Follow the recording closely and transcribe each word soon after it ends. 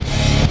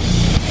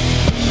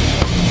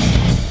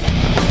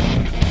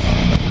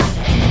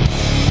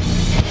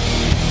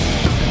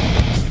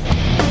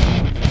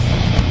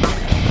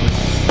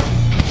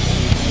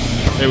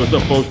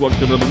What's up, folks? Welcome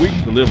to another week,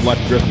 the Live Life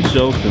Progressive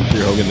Show.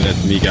 Sincere Hogan, and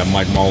that's me. Got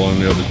Mike Marlowe on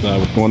the other side.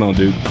 What's going on,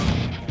 dude?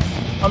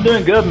 I'm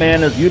doing good,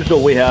 man. As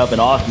usual, we have an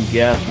awesome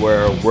guest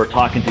where we're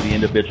talking to the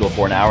individual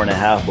for an hour and a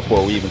half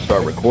before we even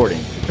start recording.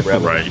 We're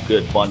having a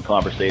good, fun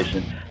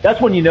conversation.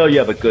 That's when you know you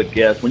have a good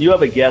guest. When you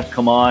have a guest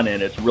come on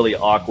and it's really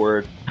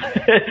awkward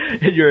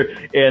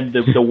and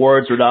the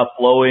words are not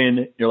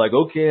flowing, you're like,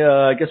 okay,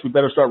 I guess we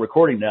better start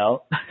recording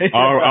now.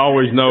 I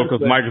always know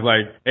because Mike is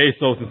like, hey,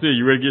 so Sincere,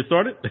 you ready to get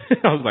started?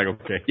 I was like,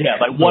 okay. Yeah,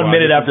 like 1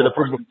 minute after the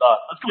person thought,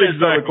 let's go ahead and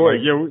start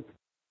recording.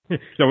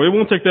 So it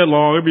won't take that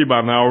long. It'll be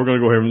about an hour. We're going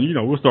to go ahead and,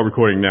 we'll start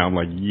recording now. I'm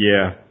like,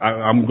 yeah,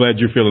 I'm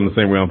glad you're feeling the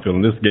same way I'm feeling.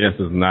 This guest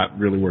is not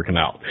really working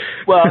out.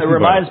 Well, it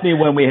reminds me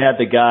when we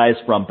had the guys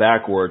from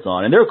Backwards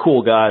on, and they're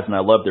cool guys and I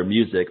love their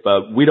music,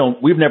 but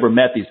we've never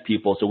met these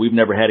people, so we've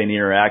never had any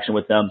interaction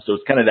with them. So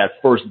it's kind of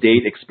that first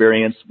date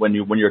experience when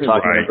you're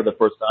talking to them for the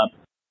first time.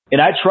 And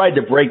I tried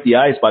to break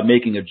the ice by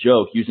making a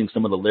joke using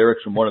some of the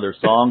lyrics from one of their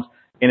songs,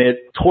 and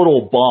it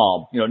total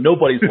bomb.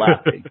 Nobody's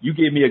laughing. You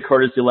gave me a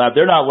courtesy laugh.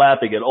 They're not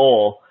laughing at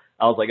all.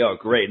 I was like, oh,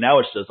 great. Now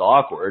it's just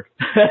awkward.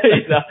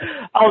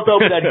 I was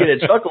hoping I'd get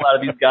a chuckle out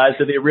of these guys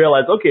so they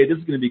realized, okay, this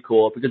is going to be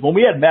cool. Because when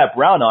we had Matt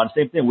Brown on,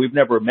 same thing. We've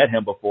never met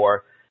him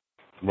before.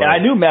 Right. And I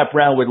knew Matt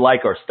Brown would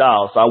like our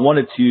style. So I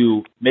wanted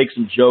to make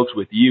some jokes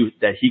with you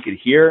that he could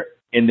hear.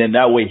 And then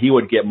that way he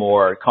would get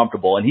more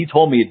comfortable. And he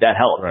told me that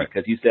helped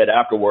because he said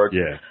afterwards,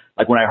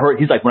 when I heard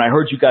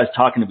you guys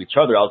talking to each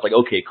other, I was like,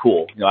 okay,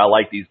 cool. I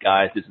like these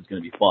guys. This is going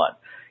to be fun.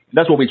 And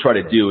that's what we try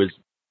to do is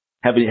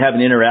have an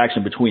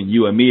interaction between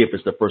you and me if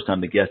it's the first time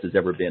the guest has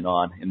ever been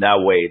on, and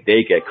that way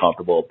they get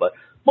comfortable. But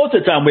most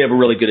of the time we have a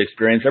really good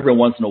experience. Every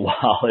once in a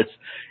while it's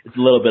a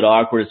little bit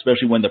awkward,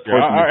 especially when the person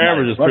our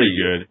average is pretty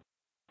good.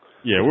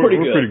 Yeah, we're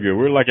pretty good.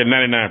 We're like at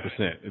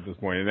 99% at this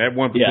point. And that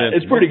 1%,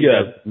 it's pretty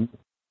good.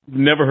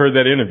 Never heard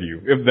that interview.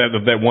 If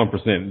that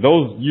 1%,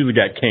 those usually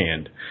got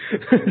canned.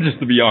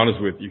 Just to be honest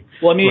with you.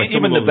 Well, I mean,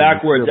 even the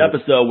Backwards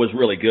episode was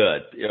really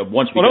good. That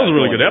was a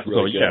really good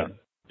episode.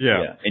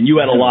 Yeah. And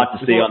you had a lot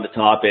to say on the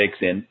topics,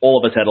 and all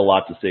of us had a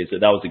lot to say, so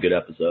that was a good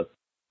episode.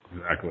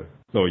 Exactly.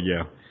 So,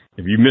 yeah.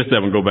 If you missed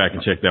that one, go back and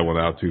check that one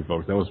out, too,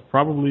 folks. That was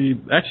probably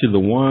actually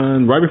the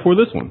one right before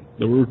this one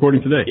that we're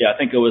recording today. Yeah, I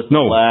think it was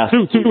the last.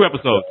 Two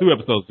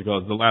episodes,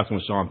 because the last one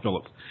was Sean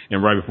Phillips,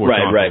 and right before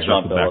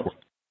Sean Phillips.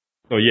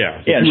 So,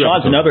 yeah. And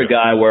Sean's another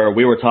guy where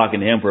we were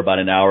talking to him for about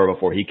an hour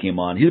before he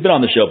came on. He's been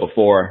on the show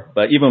before,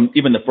 but even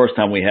the first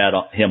time we had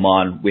him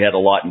on, we had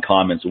a lot in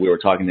common, so we were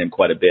talking to him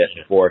quite a bit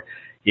before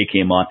he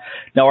came on.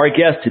 Now, our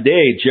guest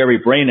today, Jerry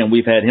Brainin,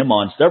 we've had him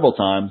on several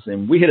times,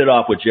 and we hit it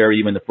off with Jerry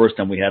even the first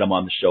time we had him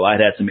on the show. I'd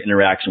had some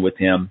interaction with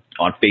him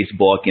on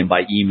Facebook and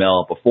by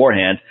email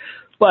beforehand,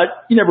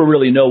 but you never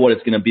really know what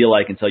it's going to be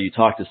like until you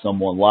talk to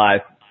someone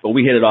live. But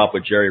we hit it off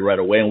with Jerry right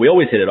away, and we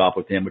always hit it off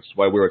with him, which is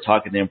why we were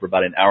talking to him for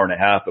about an hour and a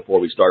half before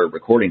we started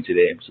recording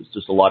today. So it's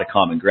just a lot of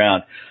common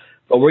ground.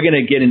 But we're going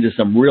to get into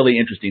some really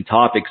interesting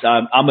topics.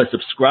 I'm a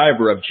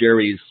subscriber of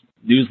Jerry's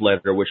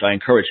newsletter, which I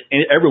encourage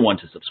everyone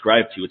to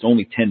subscribe to. It's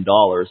only $10,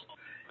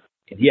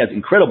 and he has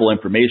incredible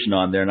information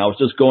on there. And I was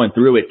just going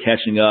through it,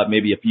 catching up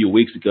maybe a few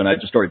weeks ago, and I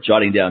just started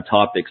jotting down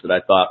topics that I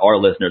thought our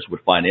listeners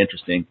would find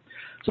interesting.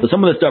 So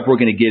some of the stuff we're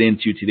going to get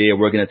into today,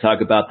 we're going to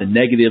talk about the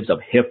negatives of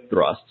hip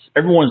thrusts.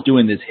 Everyone's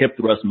doing this hip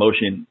thrust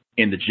motion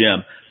in the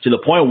gym to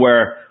the point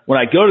where when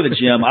I go to the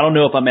gym, I don't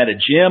know if I'm at a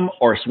gym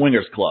or a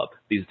swingers club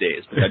these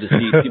days. I just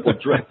see people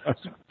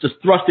just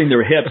thrusting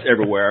their hips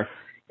everywhere.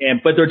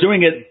 But they're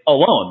doing it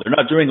alone. They're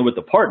not doing it with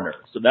a partner.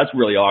 So that's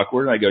really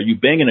awkward. I go, you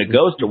banging a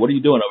ghost or what are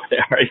you doing over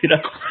there?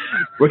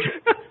 We're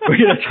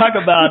going to talk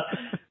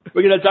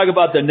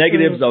about the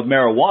negatives of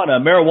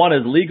marijuana. Marijuana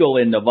is legal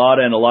in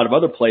Nevada and a lot of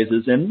other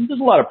places, and there's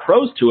a lot of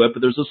pros to it,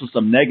 but there's also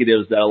some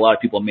negatives that a lot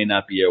of people may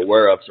not be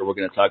aware of. So we're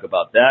going to talk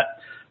about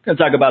that. We're going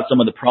to talk about some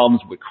of the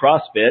problems with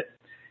CrossFit.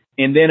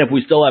 And then if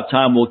we still have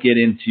time, we'll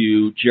get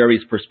into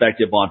Jerry's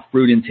perspective on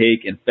fruit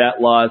intake and fat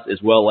loss,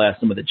 as well as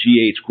some of the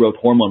GH growth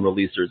hormone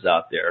releasers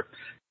out there.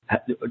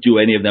 Do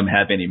any of them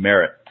have any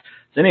merit?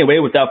 So anyway,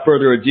 without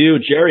further ado,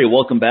 Jerry,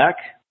 welcome back.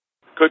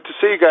 Good to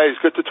see you guys.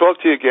 Good to talk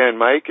to you again,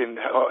 Mike and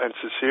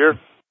Sincere.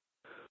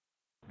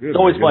 It's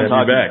always fun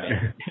talking to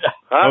you.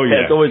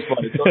 It's always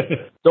fun.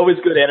 It's always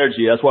good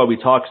energy. That's why we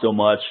talk so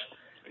much.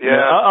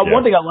 Yeah.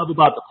 One thing I love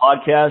about the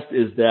podcast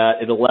is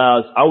that it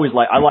allows. I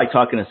like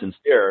talking to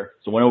Sincere.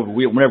 So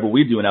whenever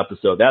we do an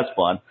episode, that's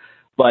fun.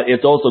 But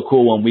it's also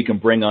cool when we can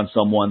bring on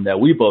someone that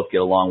we both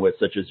get along with,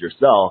 such as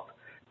yourself,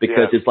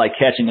 because it's like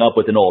catching up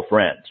with an old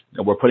friend.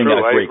 And we're putting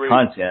out great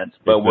content,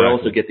 but we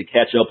also get to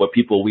catch up with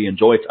people we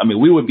enjoy. I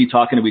mean, we would be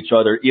talking to each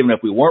other even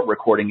if we weren't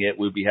recording it.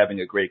 We'd be having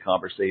a great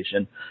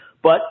conversation.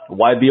 But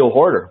why be a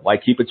hoarder? Why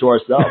keep it to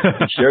ourselves? We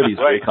can share these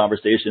great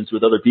conversations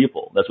with other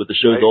people. That's what the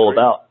show's all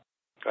about.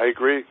 I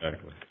agree.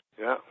 Exactly.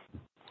 Yeah.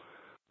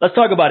 Let's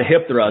talk about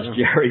hip thrust,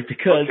 Jerry,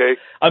 because,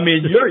 I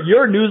mean,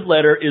 your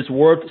newsletter is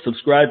worth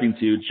subscribing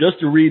to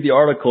just to read the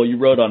article you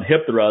wrote on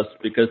hip thrust,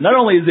 because not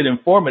only is it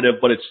informative,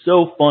 but it's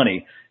so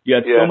funny. You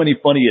had so many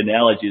funny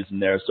analogies in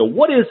there. So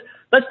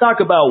let's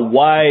talk about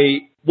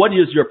why what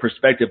is your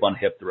perspective on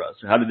hip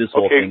thrusts? How did this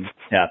whole thing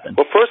happen?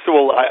 Well, first of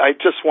all, I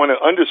just want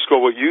to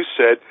underscore what you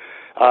said.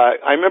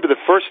 I remember the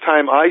first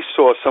time I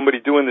saw somebody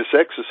doing this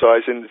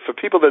exercise, and for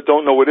people that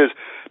don't know what it is,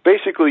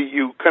 basically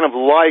you kind of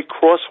lie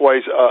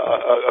crosswise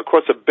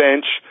across a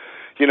bench,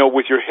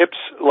 with your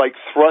hips like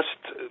thrust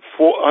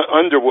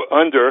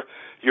under.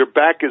 Your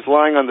back is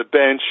lying on the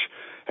bench,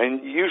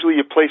 and usually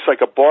you place like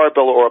a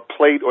barbell or a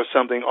plate or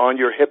something on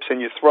your hips, and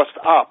you thrust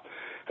up.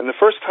 And the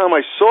first time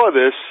I saw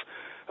this,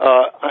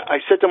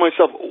 I said to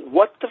myself,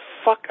 what the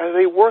fuck are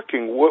they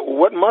working?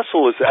 What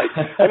muscle is that?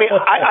 I mean,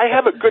 I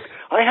have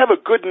a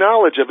good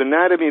knowledge of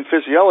anatomy and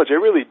physiology. I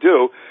really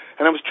do.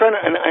 And I was trying to,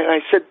 and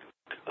I said,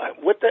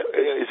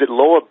 is it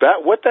lower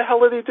back? What the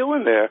hell are they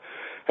doing there?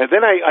 And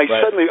then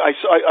suddenly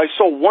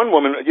saw one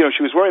woman,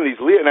 she was wearing these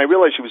and I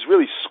realized she was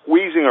really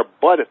squeezing her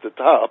butt at the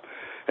top.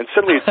 And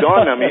suddenly it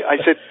dawned on me. I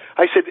said,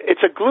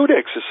 it's a glute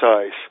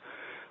exercise.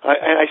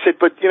 And I said,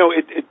 but,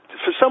 it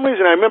for some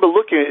reason, I remember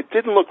looking at it, it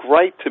didn't look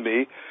right to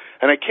me.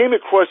 And I came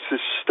across this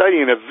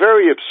study in a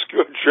very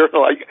obscure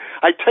journal.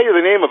 I tell you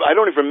the name of it, I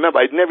don't even remember.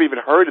 I'd never even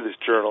heard of this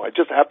journal. I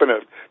just happened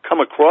to come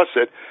across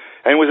it.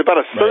 And it was about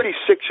a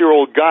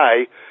 36-year-old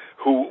guy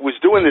who was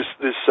doing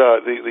these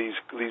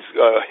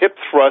hip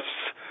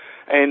thrusts.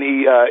 And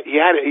he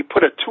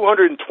put a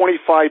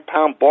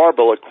 225-pound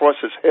barbell across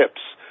his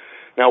hips.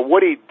 Now,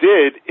 what he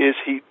did is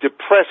he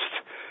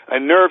depressed a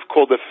nerve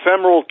called the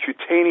femoral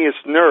cutaneous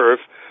nerve,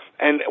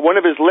 and one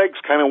of his legs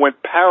kind of went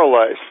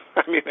paralyzed.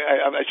 I mean,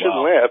 I shouldn't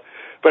laugh,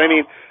 but I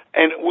mean,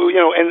 the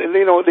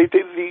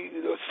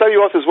study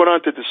authors went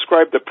on to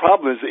describe the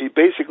problem is that he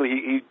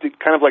did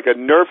kind of like a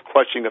nerve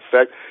crushing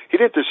effect.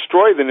 He didn't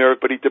destroy the nerve,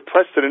 but he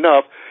depressed it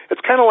enough. It's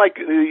kind of like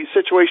the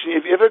situation,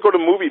 if you ever go to a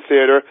movie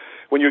theater,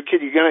 when you're a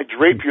kid, you're going to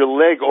drape your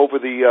leg over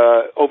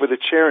the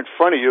chair in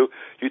front of you.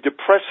 You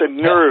depress a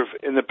nerve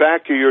in the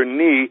back of your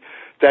knee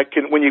that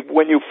can, when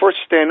you first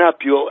stand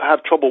up, you'll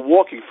have trouble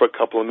walking for a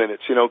couple of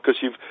minutes, because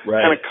you've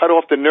kind of cut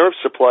off the nerve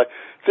supply.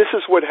 This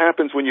is what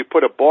happens when you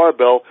put a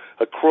barbell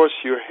across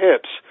your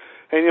hips.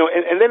 And,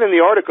 and then in the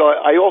article,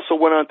 I also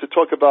went on to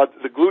talk about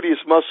the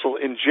gluteus muscle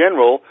in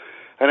general,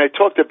 and I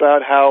talked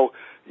about how,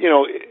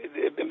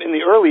 in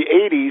the early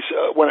 80s,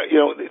 when,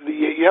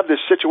 you have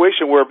this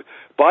situation where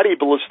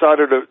bodybuilders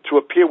started to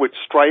appear with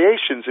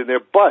striations in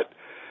their butt.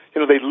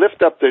 They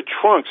lift up their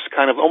trunks,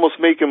 kind of almost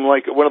make them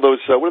like one of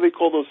those, what do they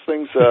call those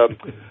things,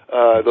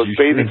 those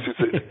bathing suits,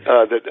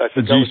 that I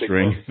forgot what they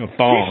call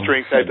them.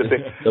 G-string type of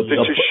thing.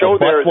 To show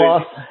their,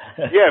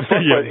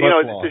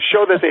 to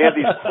show that they have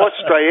these plus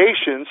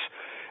striations.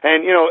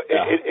 And,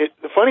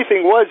 the funny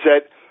thing was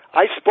that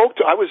I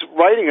was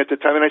writing at the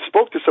time, and I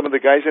spoke to some of the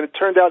guys, and it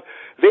turned out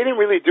they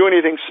didn't really do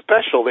anything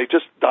special. They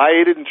just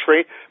dieted and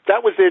trained.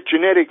 That was their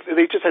genetic.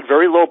 They just had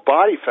very low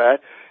body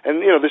fat.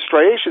 And, the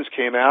striations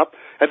came out.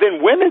 And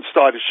then women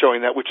started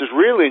showing that, which is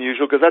really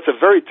unusual because that's a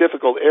very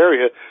difficult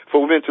area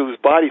for women to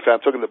lose body fat. I'm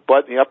talking the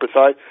butt and the upper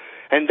thigh.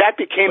 And that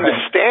became the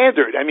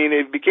standard. I mean,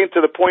 it became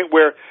to the point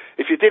where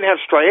if you didn't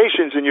have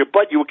striations in your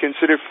butt, you were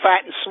considered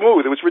fat and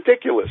smooth. It was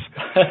ridiculous.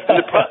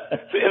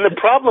 And the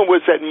problem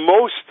was that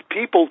most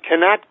people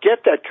cannot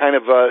get that kind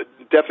of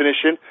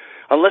definition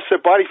unless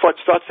their body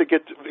fat starts to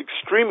get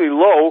extremely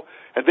low,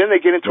 and then they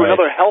get into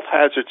another health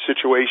hazard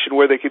situation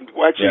where they can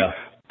actually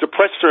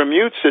depress their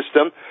immune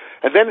system.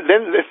 And then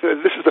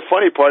this is the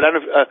funny part.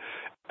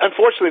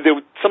 Unfortunately, there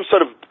was some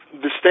sort of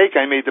mistake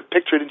I made. The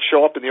picture didn't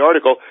show up in the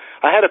article.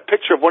 I had a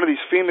picture of one of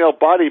these female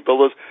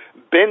bodybuilders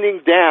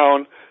bending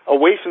down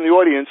away from the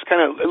audience,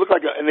 it looked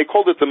like, and they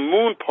called it the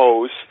moon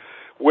pose,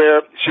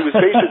 where she was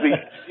basically,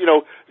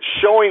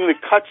 showing the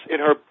cuts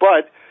in her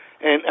butt.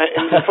 And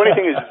the funny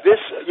thing is this,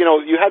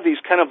 you have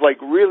these kind of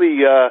like really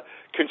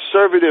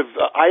conservative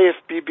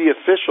IFBB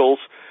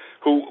officials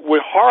who were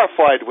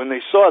horrified when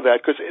they saw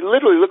that because it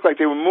literally looked like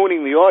they were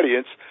mooning the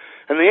audience,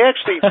 and they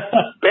actually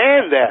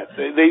banned that.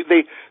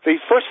 They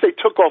first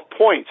took off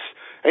points.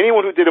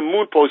 Anyone who did a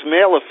moon pose,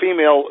 male or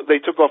female,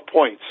 they took off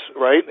points,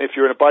 right? If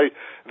you're in a body,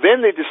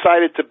 then they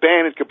decided to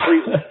ban it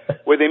completely,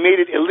 where they made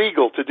it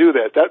illegal to do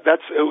that.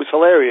 It was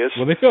hilarious.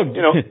 Well, they felt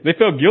they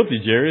felt guilty,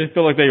 Jerry. They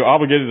felt like they were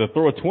obligated to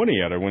throw a 20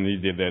 at her when they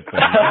did that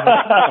thing.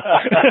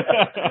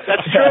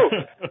 That's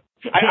true.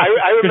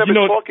 I remember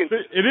talking.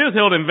 It is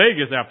held in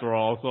Vegas, after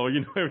all, so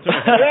every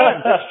time. Yeah,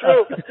 that's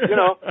true.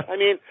 I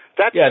mean,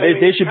 that's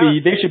they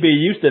should be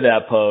used to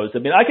that pose.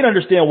 I mean, I can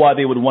understand why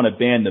they would want to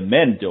ban the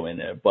men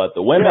doing it, but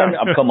the women,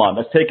 come on,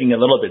 that's taking it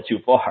a little bit too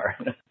far.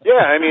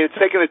 Yeah, I mean, it's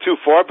taking it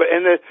too far. But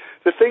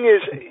the thing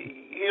is,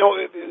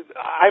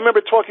 I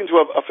remember talking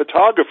to a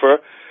photographer.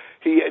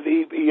 He had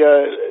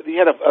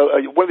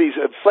one of these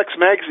Flex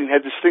magazine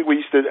had this thing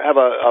we used to have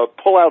a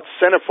pull out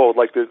centerfold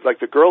like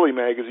the girly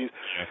magazines,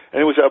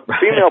 and it was a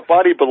female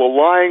bodybuilder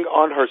lying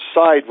on her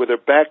side with her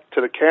back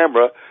to the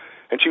camera,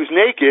 and she was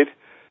naked,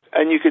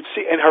 and you could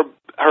see, and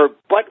her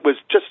butt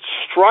was just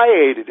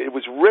striated. It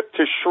was ripped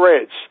to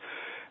shreds.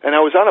 And I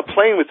was on a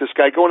plane with this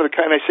guy going to the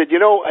car, and I said,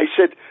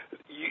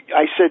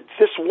 I said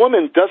this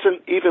woman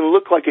doesn't even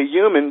look like a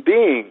human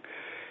being.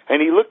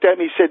 And he looked at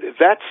me and he said,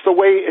 that's the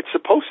way it's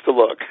supposed to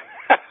look.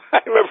 I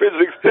remember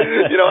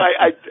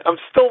I'm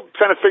still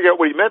trying to figure out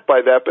what he meant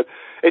by that, but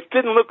it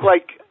didn't look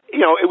like,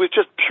 it was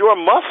just pure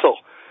muscle.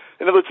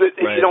 In other words,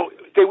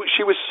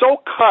 she was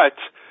so cut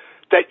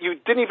that you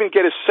didn't even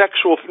get a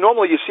sexual.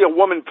 Normally, you see a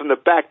woman from the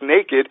back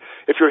naked.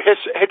 If you're a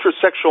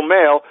heterosexual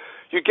male,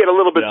 you get a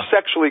little bit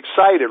sexually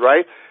excited,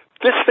 right?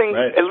 This thing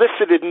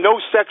elicited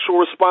no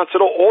sexual response at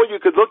all. All you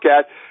could look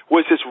at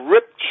was this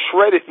ripped,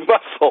 shredded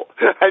muscle.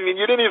 I mean,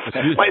 you didn't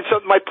even.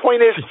 My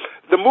point is,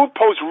 the mood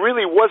pose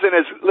really wasn't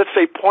as, let's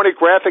say,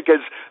 pornographic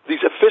as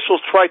these officials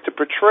tried to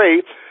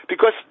portray,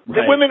 because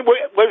the women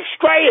were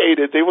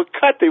striated. They were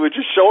cut. They were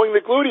just showing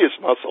the gluteus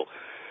muscle.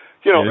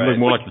 It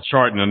looked more like the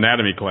chart in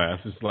anatomy class.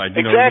 It's like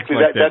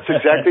exactly that's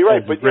exactly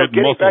right. But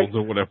getting back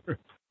or whatever.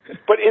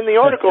 But in the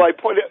article, I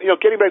pointed,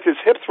 getting back to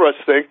this hip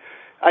thrust thing,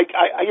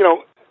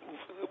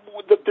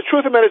 the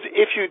truth of the matter is,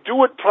 if you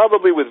do it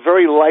probably with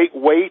very light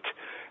weight,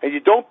 and you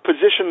don't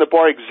position the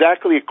bar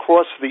exactly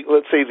across the,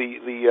 let's say,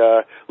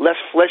 the less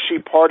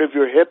fleshy part of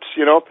your hips,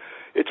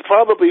 it's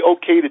probably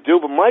okay to do.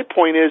 But my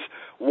point is,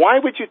 why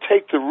would you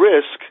take the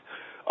risk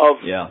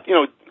of,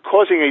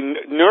 causing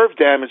a nerve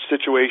damage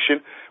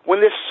situation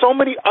when there's so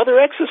many other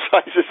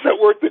exercises that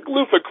work the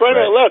glute? For crying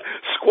out loud,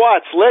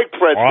 squats, leg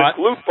press, the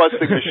glute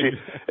busting machine.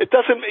 It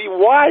doesn't.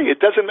 Why? It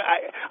doesn't.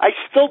 I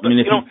still. I mean,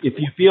 if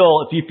you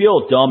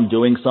feel dumb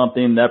doing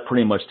something, that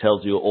pretty much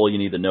tells you all you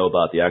need to know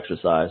about the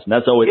exercise. And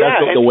that's the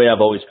way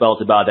I've always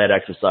felt about that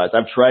exercise.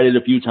 I've tried it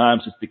a few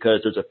times just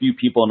because there's a few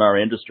people in our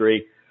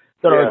industry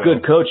that are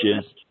good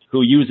coaches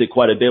who use it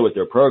quite a bit with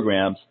their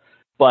programs.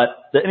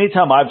 But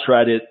anytime I've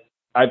tried it,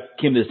 I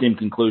came to the same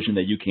conclusion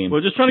that you came.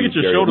 Well, just trying to get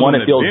your shoulders on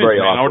that feels very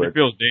It already awkward.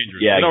 feels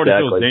dangerous. Yeah, it already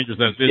feels dangerous.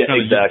 It's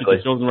trying to get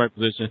your shoulders in the right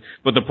position.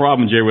 But the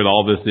problem, Jay, with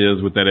all this is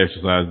with that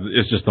exercise,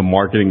 it's just the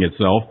marketing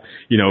itself.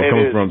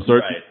 Coming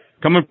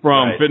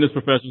from fitness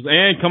professionals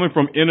and coming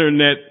from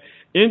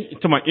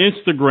to my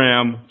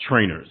Instagram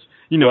trainers.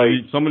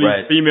 Some of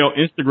these female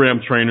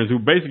Instagram trainers who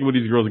basically with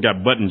these girls have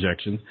got butt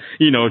injections,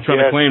 trying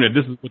to claim that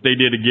this is what they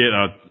did to get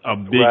a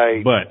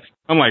big butt.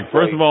 I'm like,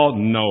 first of all,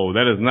 no,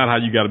 that is not how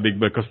you got a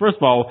big butt. Because first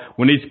of all,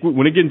 when they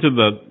get into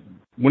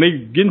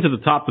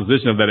the top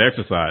position of that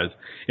exercise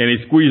and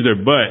they squeeze their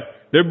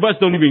butts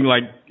don't even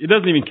it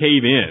doesn't even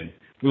cave in.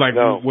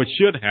 What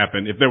should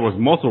happen if there was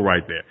muscle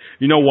right there.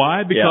 You know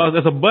why? Because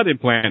that's a butt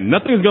implant.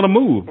 Nothing's going to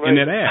move in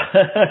that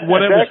ass.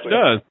 Whatever it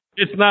does,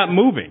 it's not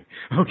moving.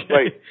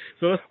 Okay?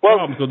 So that's the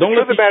problem. So don't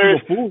let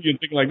people fool you and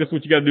think this is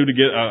what you got to do to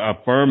get a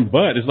firm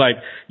butt. It's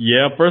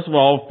first of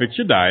all, fix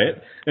your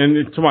diet. And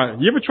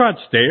you ever tried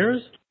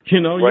stairs?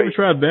 You ever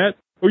tried that?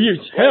 Or you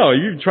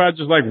tried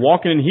just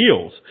walking in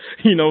heels.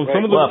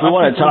 Some of the. Well, if we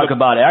want to talk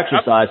about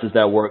exercises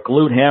that work,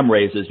 glute ham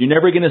raises, you're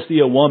never going to see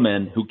a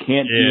woman who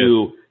can't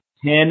do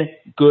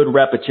 10 good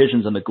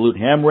repetitions on the glute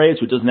ham raise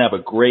who doesn't have a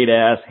great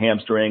ass,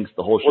 hamstrings,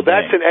 the whole shebang. Well,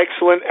 that's an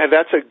excellent, and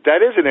that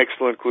is an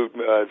excellent glute.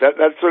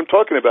 That's what I'm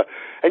talking about.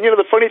 And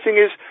the funny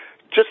thing is,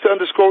 just to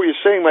underscore what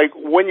you're saying,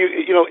 when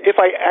if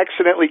I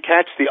accidentally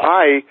catch the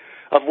eye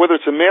of whether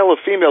it's a male or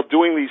female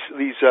doing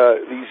these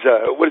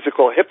what is it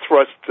called, hip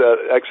thrust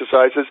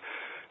exercises,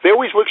 they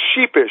always look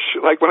sheepish.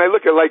 When I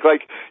look at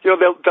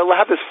they'll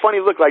have this funny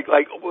look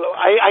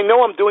I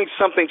know I'm doing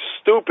something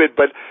stupid,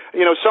 but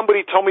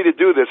somebody told me to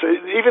do this.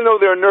 Even though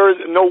there are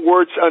no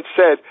words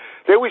unsaid,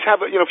 they always have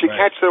if you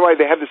catch their eye,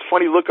 they have this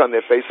funny look on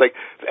their face,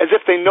 as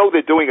if they know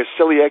they're doing a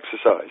silly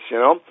exercise.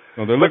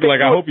 Well, they're looking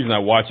I hope he's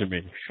not watching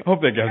me. I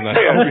hope that guy's not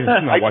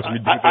watching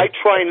me do this. I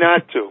try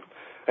not to.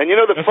 And the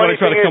That's funny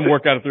why I try thing to come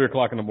work out at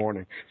 3:00 in the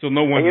morning, so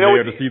no one's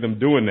there to see them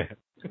doing that.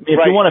 If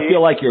you want to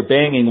feel like you're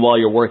banging while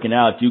you're working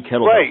out, do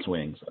kettlebell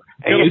swings.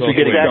 There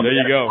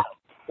you go.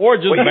 Or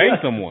just bang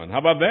someone.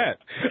 How about that?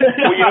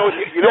 Well,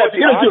 if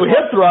you're going to do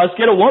hip thrust,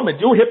 get a woman.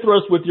 Do a hip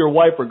thrust with your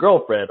wife or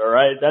girlfriend, all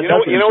right? That's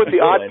what the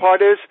odd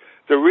part is?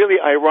 The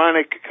really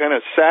ironic, kind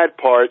of sad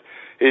part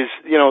is,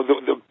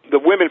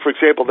 the women, for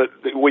example,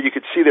 where you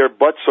could see their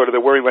butts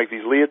they're wearing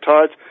these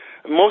leotards.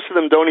 Most of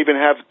them don't even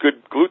have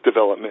good glute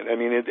development. I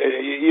mean,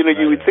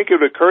 you would think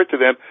it would occur to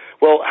them,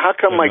 well, how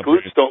come my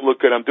glutes don't look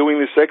good? I'm doing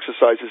this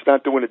exercise. It's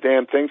not doing a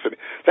damn thing for me.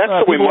 That's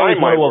the way my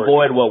mind works. People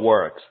always want to avoid what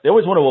works. They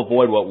always want to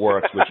avoid what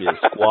works, which is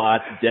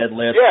squats,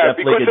 deadlifts,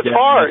 because it's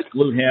hard.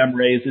 Glute ham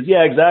raises.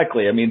 Yeah,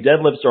 exactly. I mean,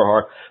 deadlifts are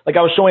hard. I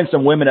was showing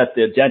some women at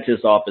the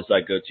dentist office I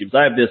go to, because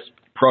I have this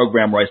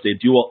program where I say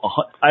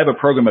I have a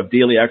program of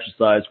daily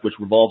exercise which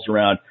revolves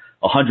around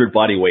 100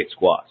 body weight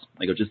squats.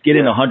 Just get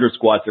in 100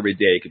 squats every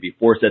day. It could be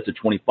 4 sets of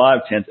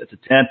 25, 10 sets of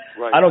 10.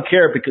 Right. I don't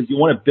care, because you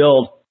want to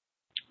build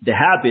the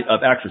habit of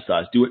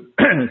exercise. Do it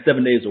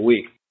 7 days a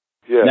week.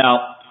 Yeah.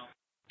 Now,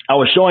 I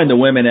was showing the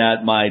women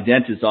at my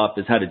dentist's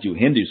office how to do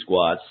Hindu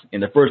squats,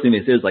 and the first thing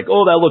they say is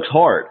oh, that looks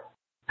hard.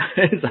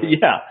 It's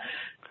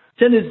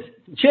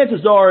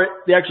chances are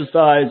the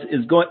exercise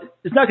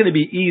it's not going to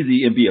be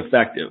easy and be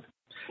effective.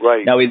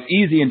 Right. Now, it's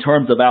easy in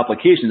terms of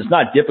application. It's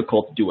not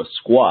difficult to do a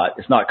squat.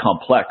 It's not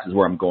complex is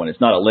where I'm going.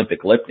 It's not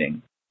Olympic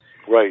lifting.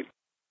 Right.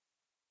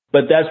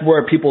 But that's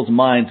where people's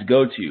minds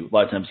go to. A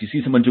lot of times you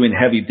see someone doing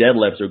heavy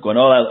deadlifts or going,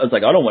 I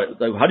don't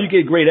want how do you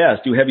get great ass?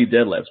 Do heavy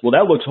deadlifts. Well,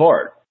 that looks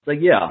hard. It's like,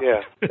 yeah.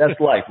 That's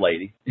life,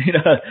 lady.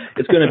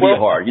 It's going to be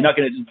hard. You're not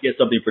going to just get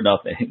something for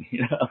nothing.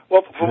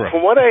 Well,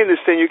 from what I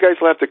understand, you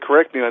guys will have to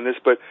correct me on this,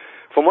 but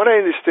from what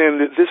I understand,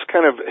 this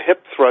kind of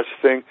hip thrust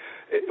thing,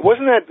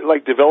 wasn't that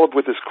like developed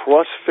with this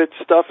CrossFit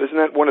stuff? Isn't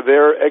that one of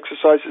their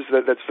exercises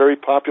that's very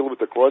popular with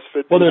the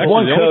CrossFit? Well, there's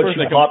one coach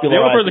who popularized. The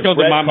only person that comes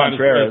to my mind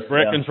is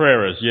Brett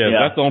Contreras. Yeah,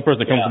 that's the only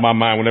person that comes to my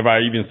mind whenever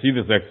I even see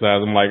this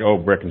exercise. I'm like, oh,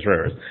 Brett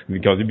Contreras,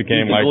 because he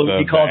became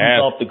he calls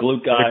himself the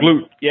glute guy. The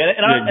glute. Yeah,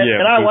 and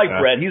I like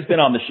Brett. He's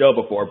been on the show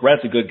before.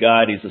 Brett's a good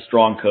guy. He's a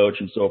strong coach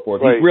and so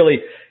forth. Right.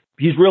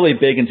 He's really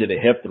big into the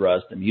hip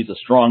thrust, and he's a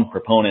strong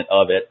proponent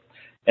of it.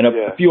 And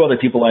a few other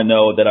people I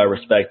know that I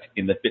respect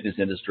in the fitness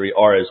industry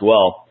are as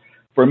well.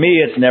 For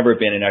me, it's never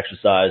been an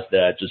exercise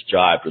that just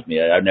jived with me.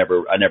 I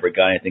never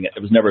got anything.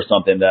 It was never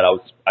something that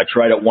I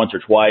tried it once or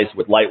twice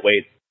with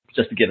lightweight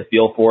just to get a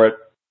feel for it.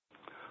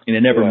 And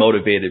it never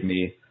motivated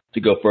me to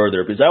go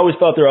further, because I always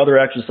thought there are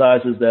other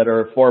exercises that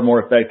are far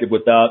more effective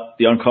without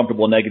the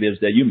uncomfortable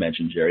negatives that you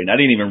mentioned, Jerry. And I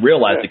didn't even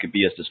realize it could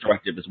be as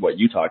destructive as what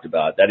you talked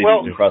about. That didn't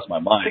even cross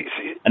my mind.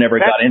 I never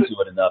got into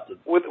it enough.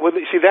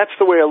 See, that's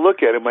the way I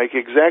look at it, Mike,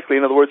 exactly.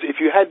 In other words, if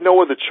you had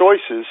no other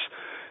choices,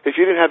 if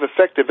you didn't have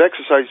effective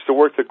exercise to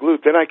work the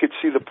glute, then I could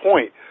see the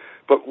point.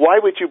 But why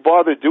would you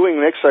bother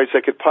doing an exercise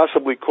that could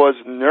possibly cause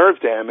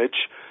nerve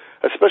damage,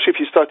 especially if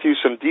you start to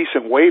use some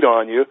decent weight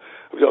on you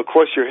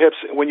across your hips,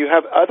 when you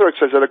have other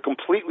exercises that are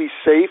completely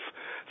safe,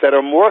 that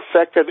are more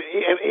effective,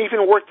 and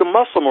even work the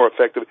muscle more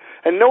effectively?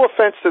 And no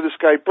offense to this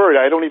guy Bird,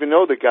 I don't even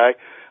know the guy.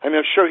 I mean,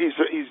 I'm sure he's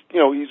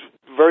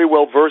very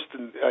well versed,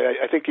 and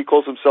I think he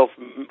calls himself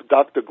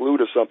Dr.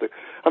 Glute or something.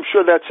 I'm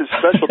sure that's his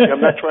specialty.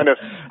 I'm not trying to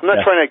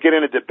get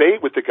in a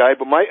debate with the guy,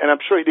 and I'm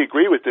sure he'd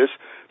agree with this.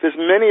 There's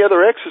many other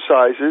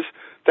exercises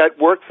that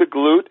work the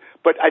glute,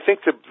 but I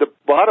think the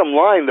bottom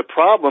line, the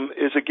problem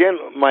is, again,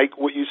 Mike,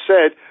 what you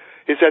said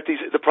is that these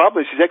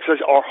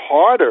exercises are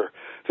harder.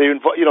 They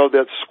involve,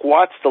 the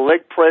squats, the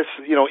leg press,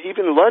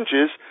 even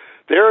lunges.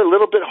 They're a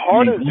little bit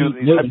harder to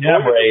do. Glute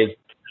ham raise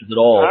at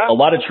all. A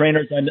lot of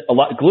trainers,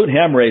 glute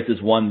ham raise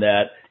is one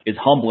that is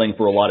humbling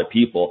for a lot of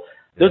people.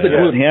 There's a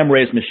glute ham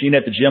raise machine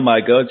at the gym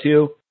I go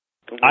to.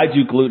 I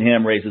do glute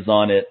ham raises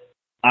on it.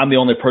 I'm the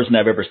only person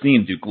I've ever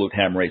seen do glute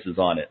ham raises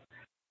on it.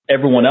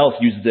 Everyone else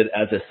uses it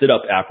as a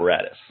sit-up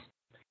apparatus.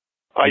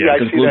 I see that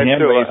too. Glute ham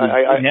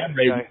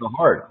raises are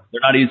hard. They're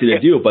not easy to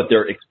do, but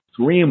they're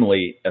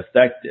extremely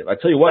effective. I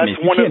tell you what, if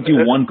you can't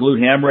do one glute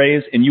ham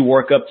raise and you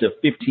work up to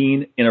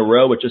 15 in a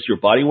row with just your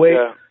body weight,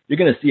 you're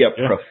going to see a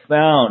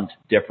profound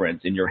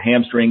difference in your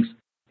hamstrings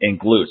and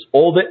glutes.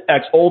 All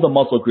the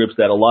muscle groups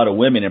that a lot of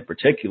women in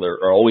particular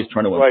are always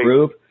trying to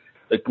improve.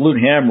 The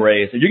glute ham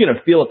raise, and you're going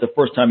to feel it the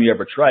first time you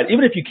ever try it.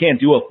 Even if you can't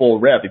do a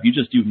full rep, if you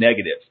just do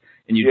negatives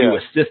and you do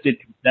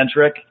assisted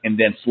concentric and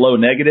then slow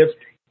negatives,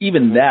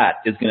 even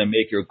that is going to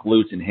make your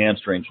glutes and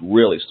hamstrings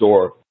really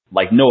sore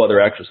like no other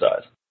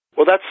exercise.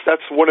 Well,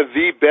 that's one of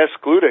the best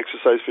glute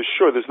exercises for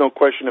sure. There's no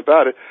question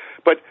about it.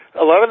 But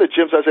a lot of the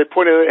gyms, as I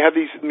pointed out, have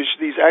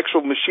these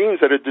actual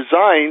machines that are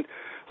designed,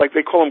 like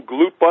they call them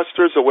glute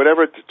busters or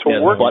whatever, to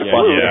work the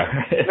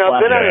glute. Now,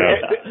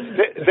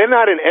 they're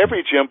not in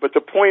every gym, but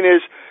the point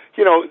is,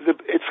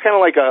 it's kind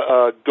of like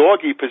a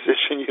doggy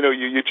position.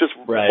 You just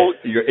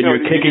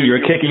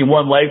you're kicking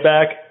one leg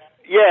back.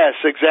 Yes,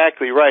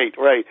 exactly. Right.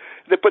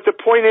 But the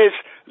point is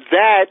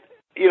that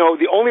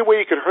the only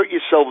way you could hurt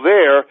yourself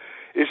there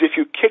is if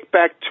you kick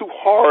back too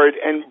hard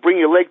and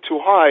bring your leg too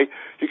high.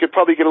 You could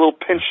probably get a little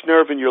pinched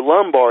nerve in your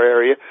lumbar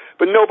area,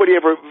 but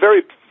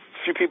very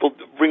few people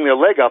bring their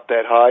leg up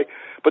that high.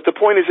 But the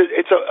point is,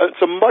 it's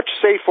a much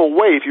safer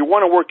way. If you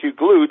want to work your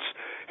glutes,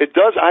 it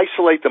does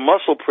isolate the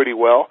muscle pretty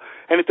well,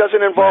 and it doesn't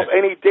involve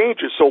any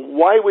danger. So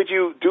why would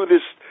you do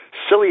this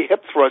silly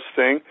hip thrust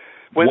thing?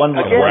 You got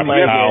to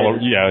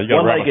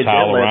wrap a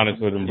towel around it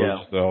so it doesn't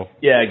burst yourself.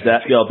 Yeah,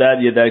 exactly.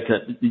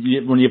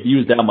 When you've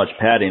used that much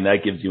padding,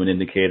 that gives you an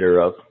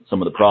indicator of some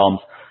of the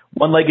problems.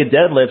 One-legged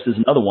deadlifts is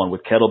another one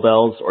with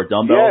kettlebells or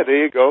dumbbells. Yeah,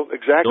 there you go.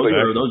 Exactly.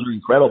 Those are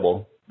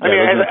incredible.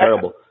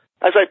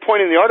 As I point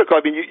in the article,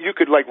 you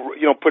could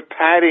put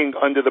padding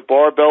under the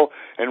barbell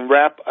and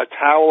wrap a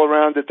towel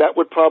around it. That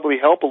would probably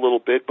help a little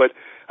bit. But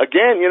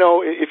again,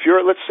 if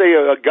you're, let's say,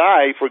 a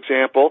guy, for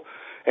example,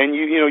 and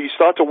you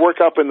start to work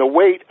up in the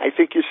weight, I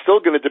think you're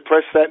still going to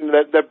depress that, and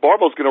that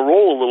barbell's going to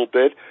roll a little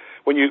bit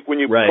when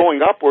you're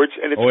going upwards,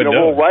 and it's going to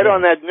roll right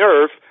on that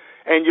nerve,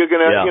 and you're going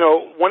to,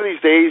 one of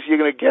these days you're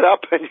going to get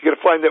up and you're going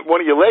to find that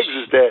one of your legs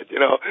is dead. You're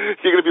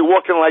going to be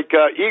walking like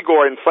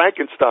Igor in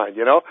Frankenstein,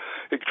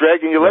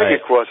 dragging your leg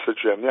across the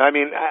gym. I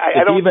mean,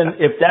 I don't.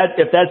 If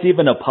that's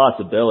even a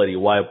possibility,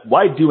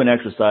 why do an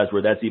exercise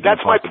where that's even?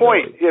 That's a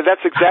possibility? my point. Yeah, that's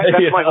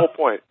my whole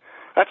point.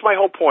 That's my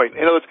whole point.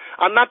 In other words,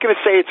 I'm not going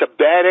to say it's a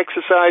bad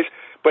exercise,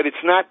 but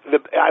it's not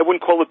I wouldn't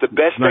call it the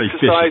best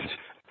exercise.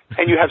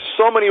 And you have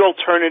so many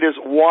alternatives.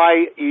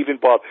 Why even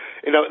bother?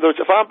 In other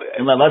words, let's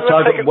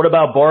talk. What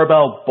about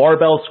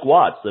barbell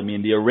squats? I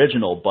mean, the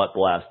original butt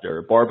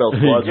blaster. Barbell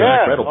squats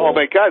are incredible. Oh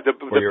my God,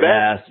 for your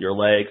best. ass, your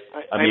legs.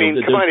 I mean,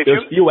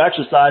 there's few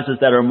exercises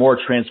that are more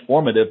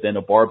transformative than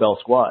a barbell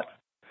squat.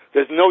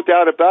 There's no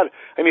doubt about it.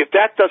 I mean, if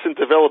that doesn't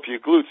develop your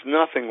glutes,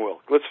 nothing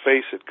will. Let's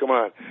face it. Come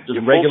on.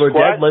 Just regular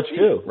deadlifts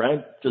too,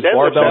 right? Just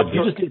barbell.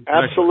 You just did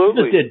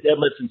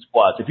deadlifts and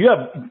squats. If you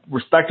have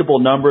respectable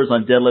numbers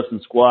on deadlifts and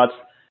squats,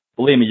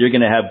 believe me, you're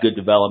going to have good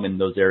development in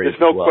those areas.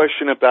 There's no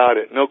question about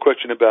it. No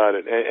question about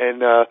it.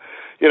 And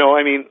you know,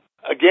 I mean,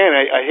 again,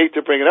 I hate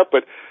to bring it up,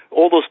 but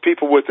all those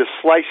people with the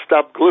sliced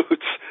up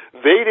glutes,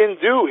 they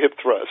didn't do hip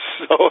thrusts.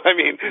 So, I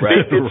mean,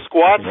 they did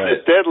squats,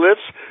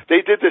 deadlifts,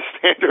 they did the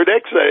standard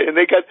exercise, and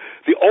they got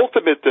the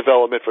ultimate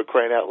development, for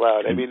crying out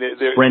loud. I mean,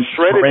 they're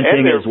shredded.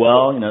 Sprinting as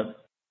well, you know.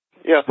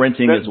 Yeah.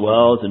 Sprinting as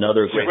well is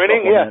another great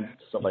supplement.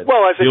 Like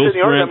well, as I said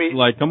in the article, I mean,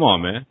 like, come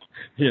on, man.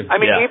 Yeah.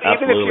 I mean,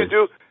 even if you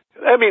do,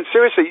 I mean,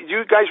 seriously,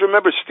 you guys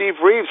remember Steve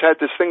Reeves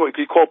had this thing what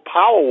he called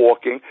power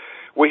walking,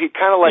 where he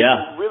kind of like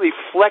really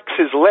flex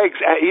his legs.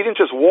 He didn't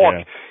just walk;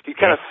 he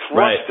kind of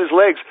thrust his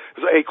legs.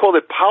 He called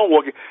it power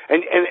walking.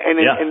 And in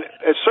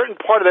a certain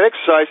part of that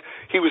exercise,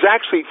 he was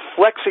actually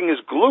flexing his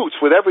glutes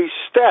with every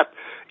step.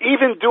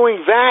 Even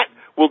doing that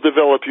will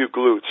develop your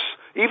glutes.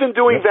 Even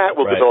doing that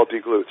will develop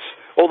your glutes.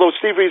 Although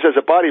Steve Reeves, as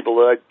a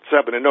bodybuilder, I just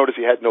happened to notice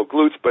he had no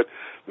glutes, but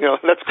you know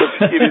that's because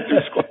he didn't do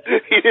squats.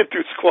 He didn't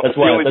do squats.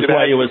 That's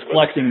why he was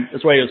flexing.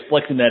 That's why he was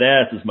flexing that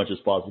ass as much as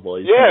possible.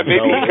 Maybe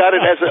he got it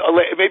as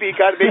maybe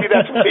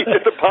that's why he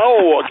did the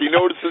power walk. He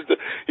notices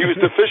that he was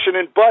deficient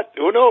in butt.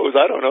 Who knows?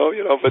 I don't know.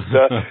 You know, but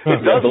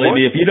it does. Believe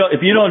me, if you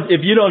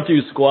don't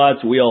do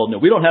squats, we all know.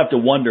 We don't have to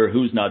wonder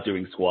who's not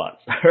doing squats.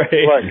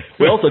 Right.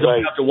 We also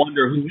don't have to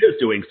wonder who is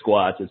doing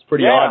squats. It's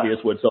pretty obvious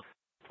what some.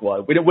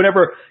 You're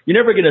never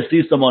going to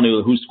see someone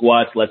who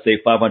squats, let's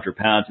say 500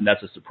 pounds, and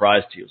that's a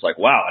surprise to you. It's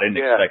like, wow, I didn't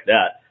expect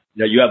that.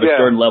 You know, you have a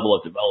certain level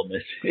of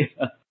development.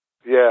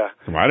 Yeah.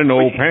 I didn't know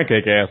old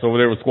pancake ass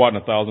over there was squatting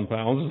 1,000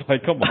 pounds. It's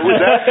like, come on.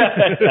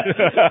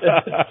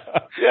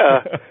 Yeah.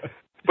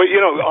 But,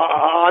 you know,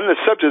 on the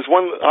subject,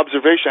 one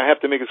observation I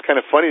have to make is kind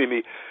of funny to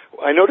me.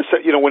 I noticed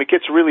that, you know, when it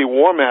gets really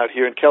warm out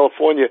here in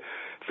California,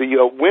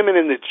 the women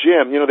in the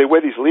gym, you know, they wear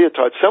these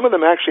leotards. Some of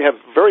them actually have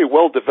very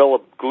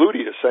well-developed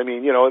gluteus. I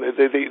mean, you know,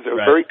 they're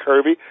very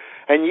curvy.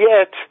 And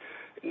yet,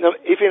 you know,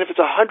 even if it's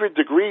 100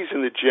 degrees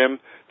in the gym,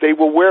 they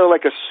will wear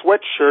like a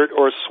sweatshirt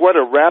or a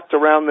sweater wrapped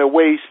around their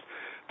waist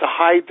to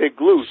hide their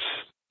glutes.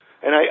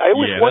 And I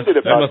always wondered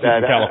about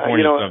that.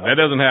 California stuff. That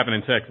doesn't happen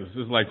in Texas.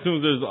 It's like as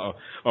soon as there's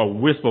a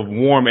wisp of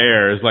warm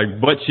air, it's like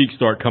butt cheeks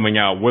start coming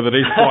out, whether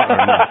they squat or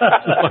not.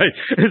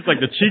 It's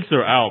like the cheeks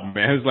are out,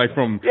 man. It's like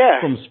from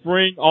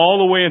spring all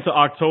the way into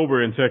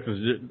October in Texas,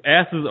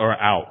 asses are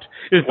out.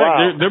 It's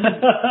like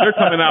they're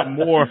coming out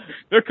more.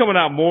 They're coming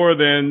out more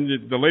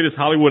than the latest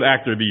Hollywood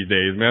actor these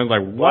days, man. It's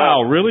like,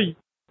 wow, really?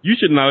 You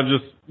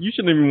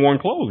shouldn't even worn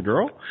clothes,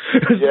 girl.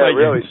 It's like,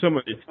 really. I'm sure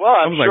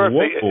like,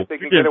 whoa,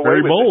 they can get away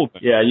very bold.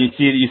 with it. Yeah, you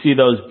see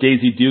those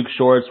Daisy Duke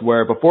shorts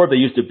where before they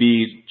used to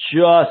be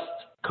just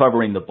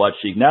covering the butt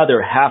cheek. Now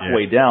they're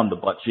halfway down the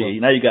butt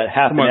cheek. Now you got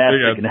half an ass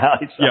sticking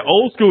out. Yeah,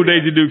 old school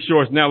Daisy Duke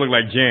shorts now look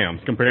like jams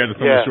compared to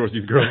some of the shorts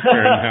these girls are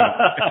wearing now.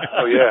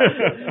 Oh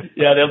yeah.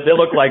 Yeah, they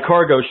look like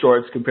cargo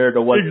shorts compared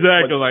to what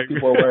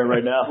people are wearing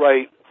right now.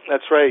 Right.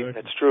 That's right.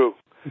 That's true.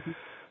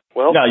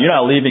 Well, no, you're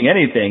not leaving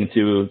anything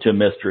to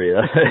mystery.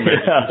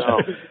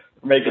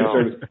 Making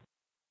sure.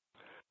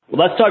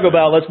 Well,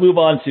 let's move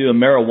on to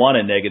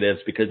marijuana negatives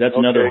because that's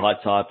another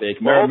hot topic.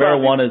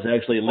 Marijuana is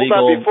actually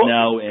legal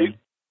now in.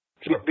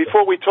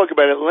 Before we talk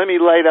about it, let me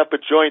light up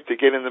a joint to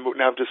get in the mood.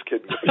 No, I'm just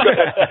kidding. Go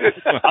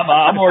ahead.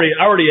 I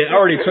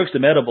already took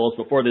some edibles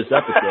before this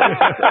episode.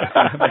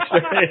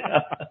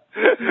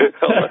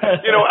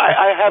 You know,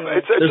 I have.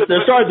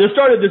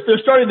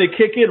 They're starting to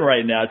kick in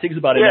right now. It takes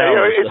about an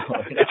hour.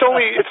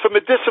 It's for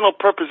medicinal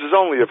purposes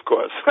only, of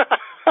course.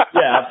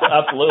 Yeah,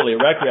 absolutely.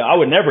 I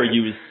would never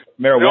use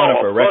marijuana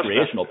for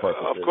recreational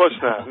purposes. Of course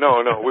not. No,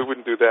 we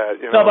wouldn't do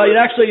that. You know? No, but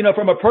actually, you know,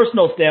 from a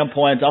personal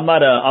standpoint, I'm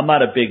not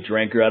a big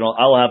drinker.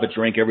 I'll have a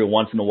drink every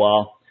once in a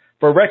while.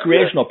 For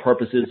recreational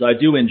purposes, I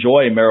do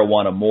enjoy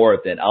marijuana more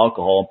than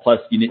alcohol. Plus,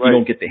 you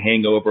don't get the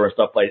hangover and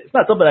stuff like that. It's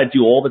not something I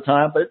do all the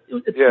time, but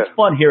it's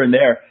fun here and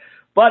there.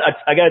 But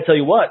I got to tell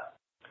you what,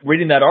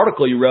 reading that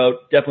article you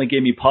wrote definitely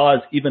gave me pause,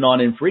 even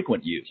on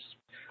infrequent use.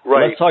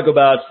 Right. So let's talk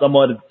about some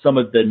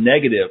of the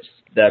negatives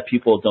that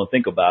people don't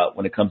think about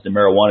when it comes to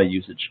marijuana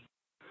usage.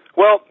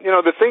 Well, you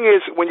know, the thing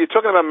is, when you're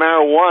talking about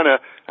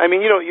marijuana, I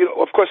mean, you know,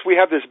 of course, we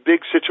have this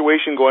big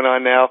situation going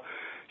on now.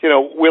 You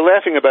know, we're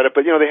laughing about it,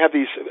 but, you know, they have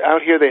these,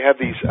 out here they have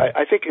these,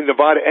 I think in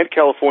Nevada and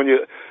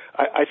California,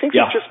 I think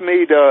they just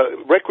made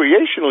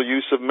recreational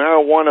use of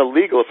marijuana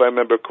legal, if I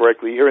remember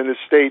correctly, here in this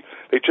state.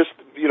 They just,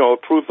 you know,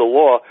 approved the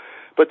law.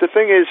 But the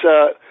thing is,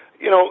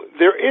 you know,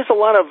 there is a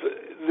lot of,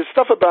 the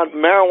stuff about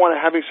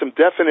marijuana having some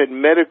definite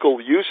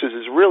medical uses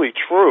is really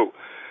true.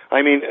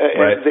 I mean,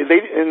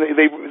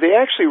 they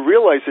actually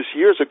realized this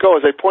years ago,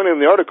 as I pointed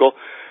in the article.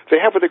 They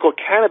have what they call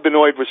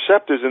cannabinoid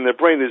receptors in their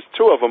brain. There's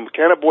two of them,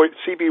 cannabinoid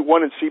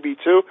CB1 and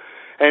CB2,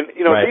 and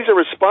you know these are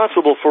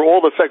responsible for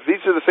all the effects.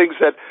 These are the things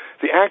that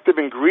the active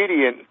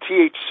ingredient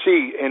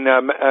THC in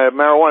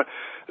marijuana.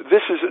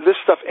 This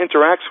stuff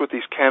interacts with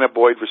these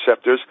cannabinoid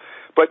receptors,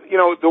 But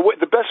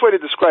the best way to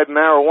describe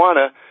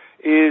marijuana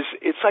is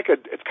it's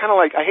kind of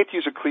like, I hate to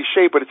use a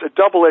cliche, but it's a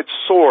double-edged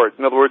sword.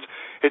 In other words,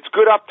 it's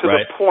good up to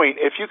the point.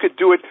 If you could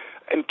do it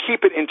and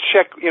keep it in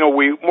check,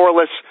 we more or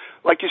less,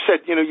 like you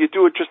said, you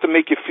do it just to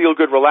make you feel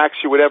good,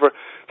 relax you, whatever.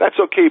 That's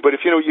okay. But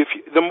if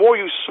the more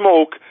you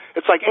smoke,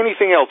 it's like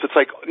anything else. It's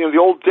like the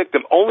old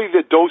dictum: only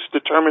the dose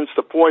determines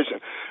the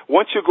poison.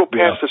 Once you go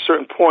past a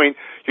certain point,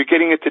 you're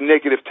getting into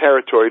negative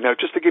territory. Now,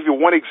 just to give you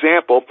one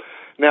example,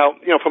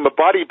 from a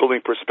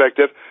bodybuilding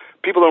perspective,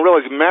 people don't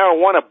realize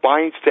marijuana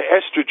binds to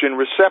estrogen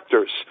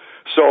receptors.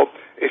 So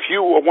if you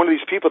are one of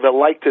these people that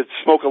like to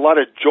smoke a lot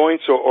of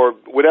joints or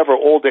whatever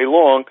all day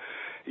long,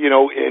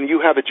 and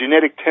you have a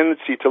genetic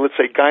tendency to, let's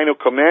say,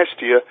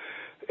 gynecomastia,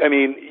 I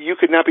mean, you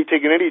could not be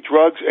taking any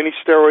drugs, any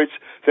steroids.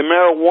 The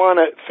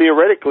marijuana,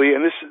 theoretically,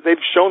 and they've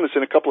shown this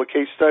in a couple of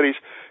case studies,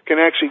 can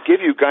actually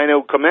give you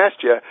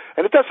gynecomastia.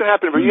 And it doesn't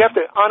happen, but you have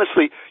to,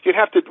 honestly, you'd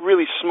have to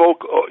really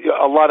smoke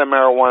a lot of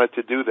marijuana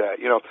to do that,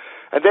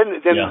 And then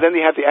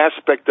you have the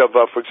aspect of,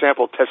 for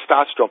example,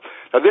 testosterone.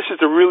 Now, this is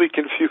the really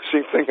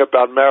confusing thing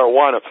about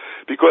marijuana,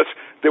 because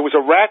there was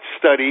a rat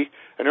study.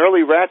 An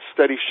early rat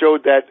study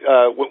showed that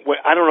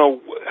I don't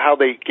know how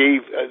they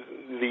gave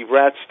the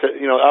rats to,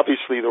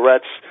 obviously the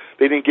rats,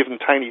 they didn't give them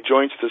tiny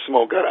joints to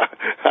smoke.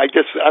 I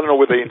guess I don't know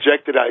where they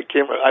injected it. I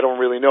don't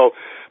really know,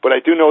 but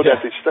I do know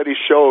that the study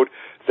showed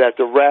that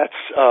the rats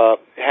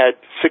had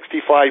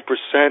 65%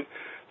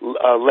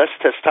 less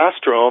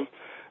testosterone.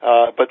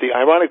 But the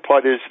ironic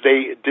part is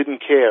they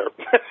didn't care.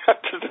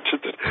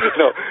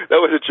 No,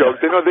 that was a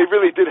joke. They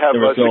really did have.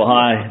 They were so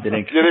high. They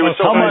didn't care. They were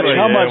so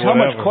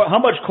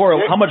how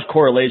much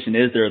correlation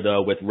is there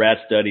though with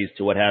rat studies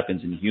to what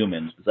happens in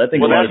humans? Because I think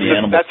a lot of the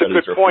animal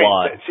studies are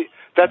flawed. See,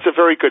 that's a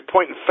very good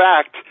point. In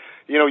fact,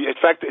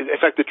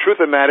 the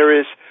truth of the matter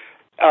is,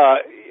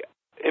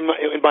 in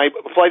my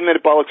Applied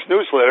Metabolics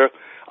newsletter,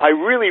 I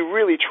really,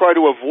 really try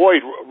to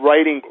avoid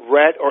writing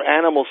rat or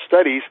animal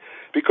studies,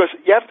 because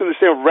you have to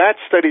understand, rat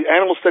study,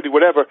 animal study,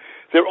 whatever,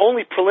 they're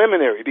only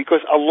preliminary,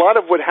 because a lot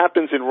of what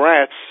happens in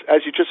rats,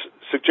 as you just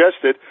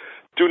suggested,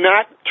 do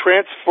not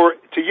transfer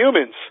to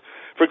humans.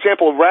 For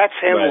example, rats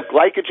handle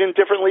glycogen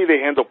differently, they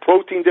handle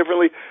protein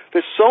differently.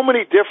 There's so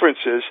many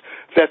differences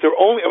that they're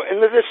only,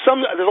 and there's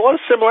a lot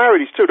of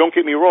similarities too, don't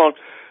get me wrong,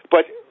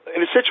 but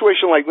in a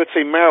situation like, let's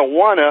say,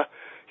 marijuana,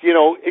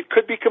 it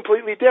could be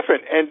completely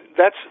different. And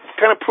that's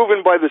kind of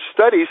proven by the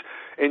studies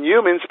in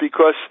humans,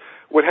 because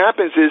what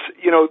happens is,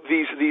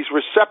 these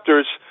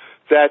receptors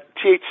that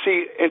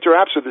THC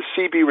interacts with, the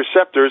CB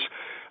receptors,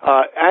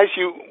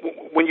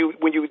 when you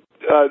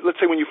let's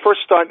say when you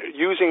first start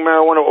using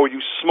marijuana or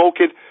you smoke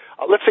it,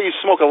 let's say you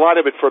smoke a lot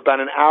of it for about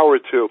an hour or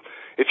two,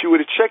 if you were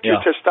to check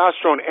your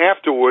testosterone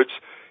afterwards,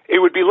 it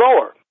would be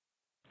lower.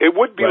 It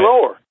would be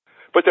lower.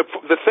 But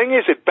the thing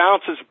is, it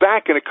bounces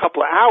back in a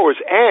couple of hours,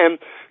 and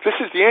this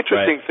is the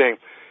interesting thing.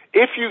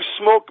 If you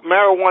smoke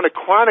marijuana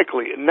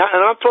chronically, and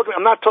I'm not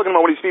talking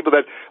about one of these people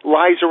that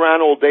lies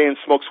around all day and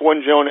smokes one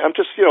joint. I'm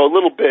just, a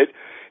little bit.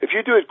 If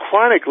you do it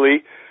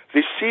chronically,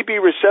 the CB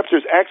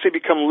receptors actually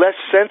become less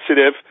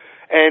sensitive,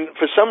 and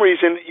for some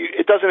reason,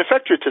 it doesn't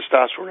affect your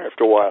testosterone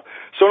after a while.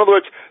 So in other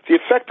words, the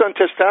effect on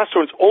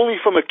testosterone is only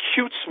from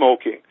acute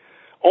smoking.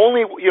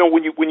 Only,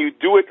 when you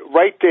do it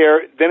right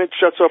there, then it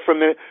shuts off for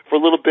a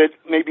little bit,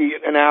 maybe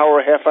an hour,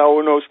 a half hour,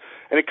 who knows,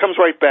 and it comes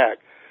right back.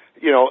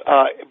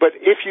 But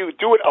if you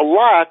do it a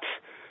lot,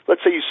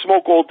 let's say you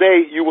smoke all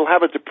day, you will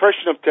have a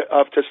depression of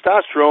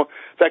testosterone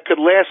that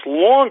could last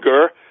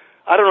longer.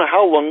 I don't know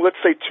how long, let's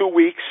say 2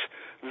 weeks.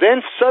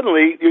 Then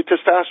suddenly your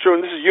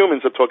testosterone, this is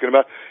humans I'm talking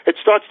about, it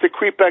starts to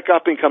creep back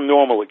up and come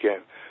normal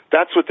again.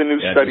 That's what the new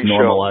study shows.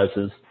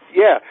 Normalizes.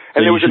 Yeah, and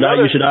so there was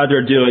another. You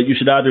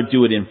should either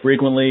do it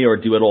infrequently or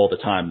do it all the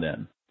time.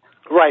 Then.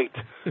 Right.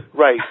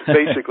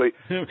 Basically,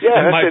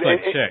 yeah. That's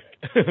it. Check.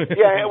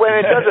 Yeah,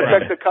 when it does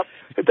affect the cup,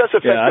 it does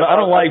affect. Yeah, I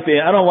don't like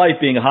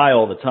being high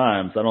all the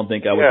time. So I don't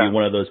think I would be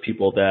one of those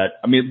people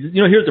that. I mean,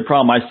 here's the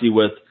problem I see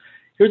with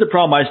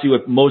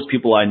most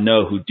people I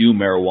know who do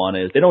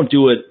marijuana is they don't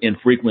do it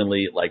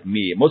infrequently like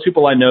me. Most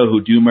people I know who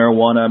do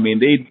marijuana, I mean,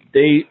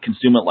 they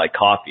consume it like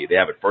coffee. They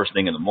have it first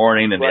thing in the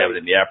morning, and they have it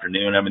in the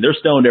afternoon. I mean, they're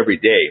stoned every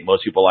day.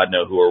 Most people I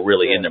know who are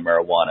really into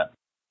marijuana.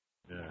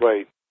 Yeah.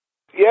 Right.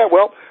 Yeah.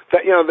 Well,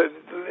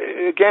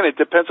 again, it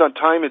depends on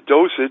time and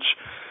dosage.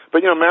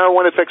 But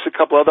marijuana affects a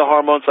couple other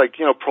hormones like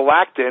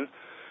prolactin,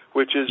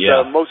 which is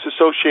most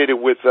associated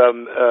with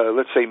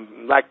let's say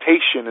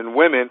lactation in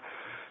women,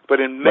 but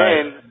in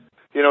men.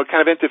 It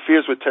kind of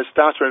interferes with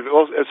testosterone.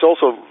 It's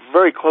also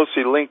very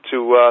closely linked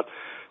to,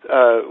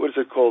 what is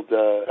it called,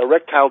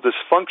 erectile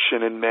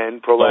dysfunction in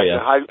men,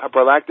 prolactin, high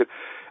prolactin.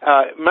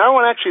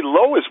 Marijuana actually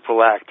lowers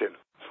prolactin.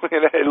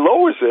 It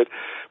lowers it,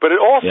 but it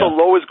also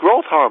lowers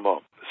growth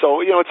hormone.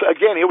 So, it's,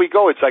 again, here we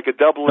go. It's like a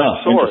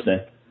double-edged sword.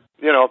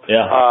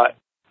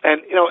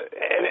 And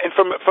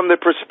from the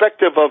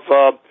perspective of,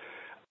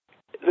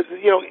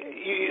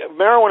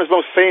 marijuana is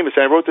most famous,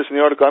 and I wrote this in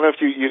the article. I don't know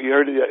if you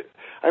heard it.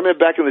 I remember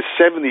back in the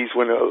 70s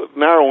when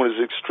marijuana was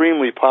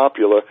extremely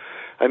popular.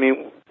 I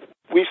mean,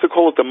 we used to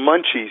call it the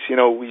munchies. You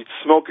know, we'd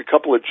smoke a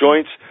couple of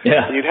joints,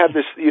 and you'd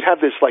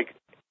have this like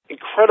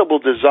incredible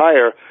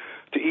desire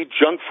to eat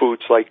junk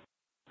foods like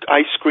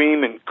ice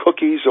cream and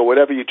cookies or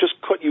whatever. You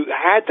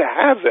had to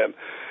have them,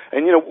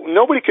 and you know,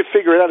 nobody could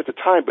figure it out at the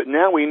time. But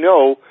now we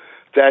know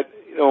that,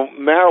 you know,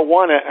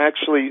 marijuana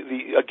actually,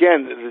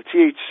 the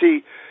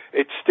THC,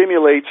 it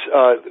stimulates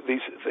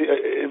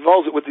it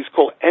involves it with these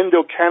called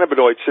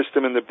endocannabinoid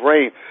system in the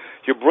brain.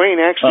 Your brain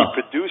actually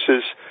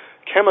produces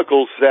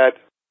chemicals that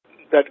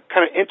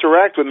kind of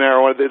interact with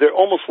marijuana. They're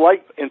almost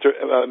like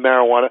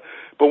marijuana,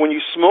 but when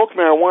you smoke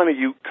marijuana,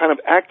 you kind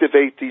of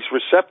activate these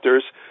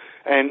receptors,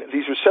 and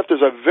these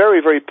receptors are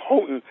very, very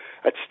potent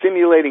at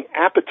stimulating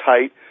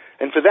appetite.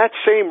 And for that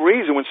same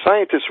reason, when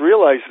scientists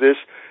realized this,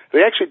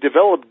 they actually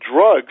developed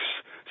drugs,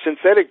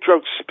 synthetic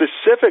drugs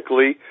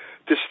specifically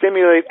to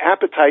stimulate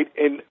appetite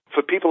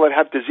for people that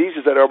have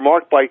diseases that are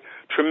marked by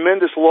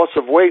tremendous loss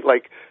of weight,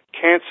 like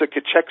cancer,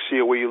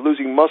 cachexia, where you're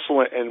losing muscle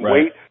and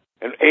weight,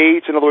 and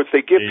AIDS. In other words,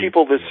 they give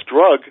people this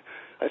drug,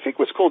 I think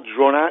what's called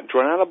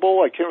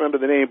Dronabol, I can't remember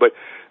the name, but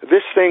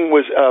this thing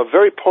was a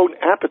very potent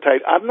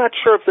appetite. I'm not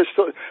sure if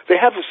they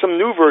have some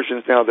new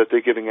versions now that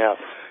they're giving out,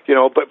 you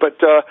know, but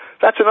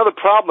that's another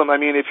problem. I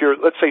mean, if you're,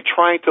 let's say,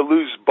 trying to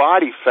lose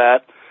body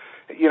fat,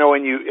 you know,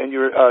 and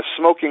you're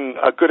smoking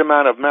a good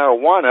amount of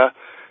marijuana,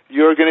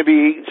 you're going to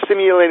be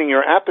stimulating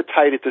your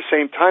appetite at the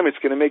same time. It's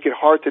going to make it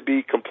hard to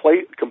be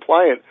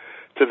compliant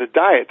to the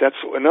diet. That's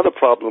another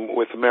problem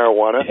with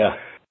marijuana. Yeah.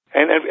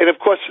 And of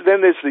course,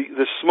 then there's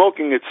the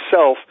smoking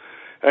itself.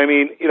 I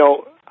mean, you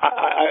know,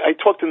 I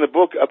talked in the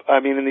book,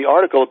 in the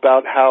article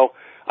about how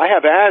I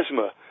have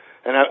asthma,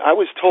 and I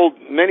was told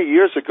many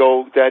years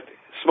ago that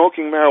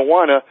smoking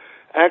marijuana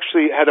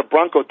actually had a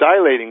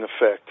bronchodilating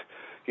effect.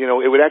 You know,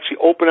 it would actually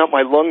open up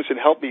my lungs and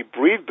help me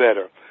breathe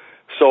better.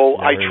 So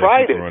I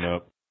tried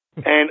it.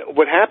 And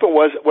what happened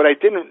was, what I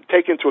didn't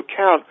take into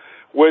account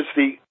was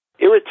the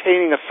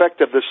irritating effect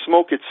of the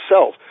smoke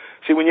itself.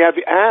 See, when you have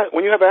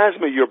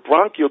asthma, your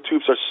bronchial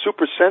tubes are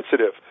super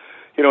sensitive.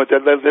 You know,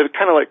 they're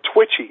kind of like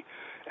twitchy.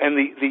 And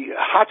the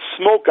hot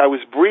smoke I was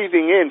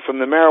breathing in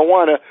from the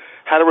marijuana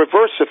had a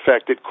reverse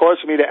effect. It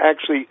caused me to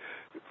actually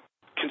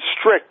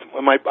constrict.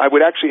 I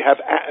would actually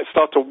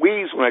start to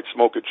wheeze when I'd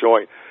smoke a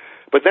joint.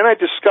 But then I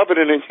discovered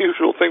an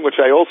unusual thing, which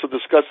I also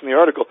discussed in the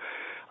article.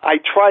 I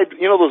tried,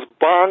 you know, those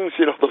bongs,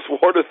 you know, those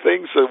water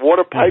things,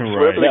 water pipes,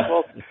 whatever they're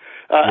called.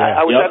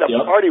 I was at a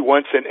party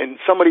once, and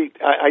somebody,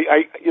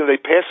 they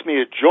passed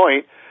me a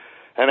joint,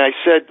 and I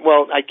said,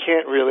 well, I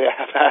can't really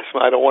have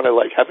asthma. I don't want to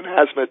have an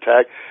asthma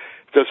attack.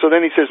 So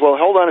then he says,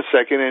 well, hold on a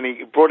second, and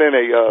he brought in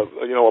a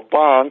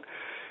bong,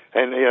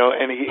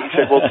 and he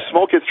said, well,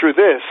 smoke it through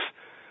this.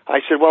 I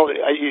said, well,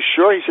 are you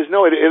sure? He says,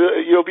 no,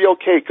 you'll be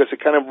okay because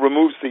it kind of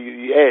removes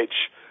the edge.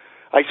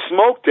 I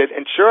smoked it,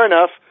 and sure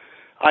enough,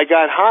 I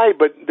got high,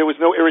 but there was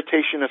no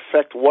irritation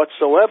effect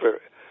whatsoever.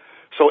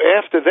 So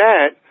after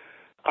that,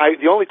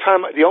 the only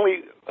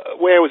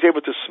way I was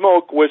able to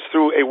smoke was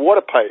through a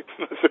water pipe.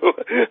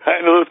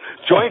 And those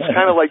joints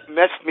kind of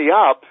messed me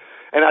up.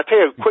 And I'll tell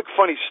you a quick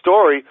funny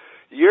story.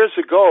 Years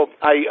ago,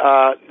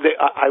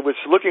 I was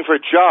looking for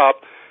a job,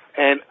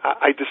 and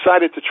I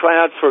decided to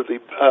try out for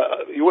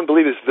you wouldn't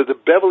believe this, the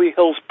Beverly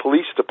Hills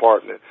Police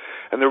Department.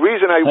 And the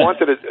reason I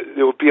wanted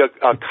there would be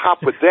a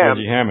cop with them.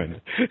 Eddie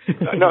Hammond.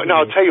 No,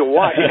 I'll tell you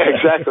why. Yeah,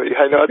 exactly.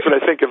 I know, that's what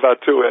I think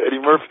about too,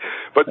 Eddie Murphy.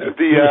 But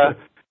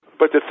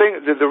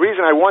the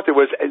reason I wanted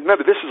was,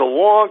 remember, this is a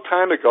long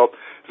time ago.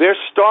 Their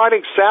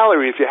starting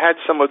salary, if you had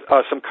some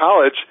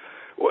college,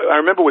 I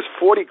remember was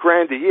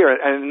 $40,000 a year,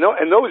 and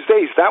in those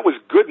days that was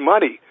good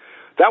money.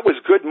 That was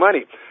good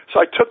money. So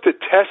I took the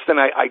test, and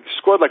I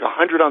scored 100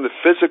 on the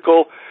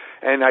physical,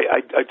 and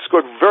I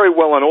scored very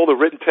well on all the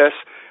written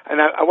tests. And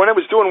when I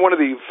was doing one of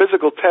the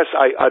physical tests,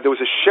 there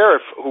was a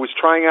sheriff who was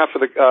trying out for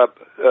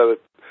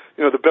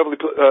the Beverly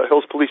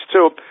Hills Police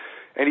too,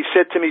 and he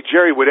said to me,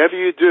 Jerry, whatever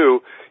you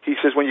do, he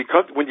says when you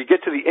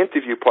get to the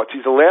interview part,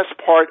 see, the last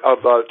part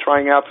of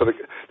trying out to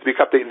be a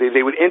cop,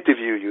 they would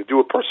interview you, do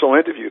a personal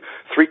interview.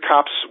 3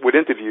 cops would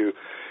interview.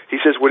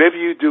 He says, whatever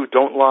you do,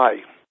 don't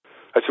lie.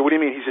 I said, what do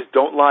you mean? He says,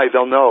 don't lie.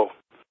 They'll know.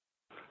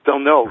 They'll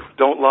know.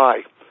 Don't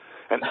lie.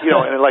 And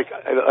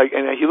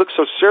and he looked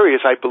so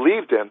serious, I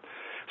believed him.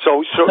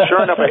 So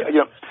sure enough,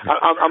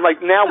 I'm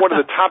now one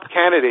of the top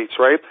candidates,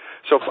 right?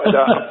 So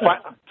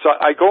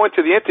I go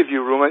into the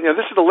interview room, and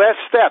this is the last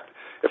step.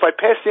 If I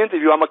pass the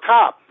interview, I'm a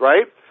cop,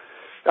 right?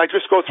 I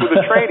just go through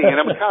the training, and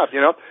I'm a cop,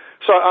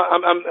 So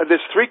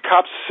there's 3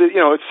 cops,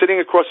 sitting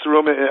across the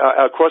room,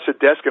 across the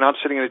desk, and I'm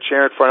sitting in a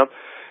chair in front of them,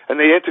 and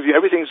they interview.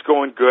 Everything's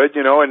going good,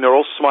 and they're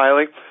all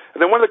smiling. And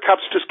then one of the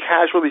cops just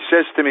casually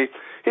says to me,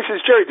 he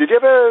says, Jerry, did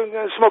you ever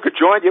smoke a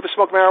joint? You ever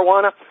smoke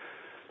marijuana?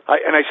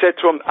 And I said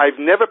to him,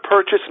 I've never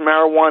purchased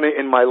marijuana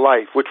in my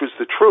life, which was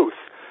the truth.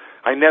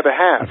 I never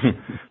have.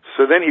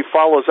 So then he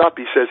follows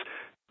up. He says,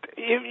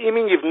 you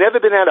mean you've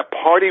never been at a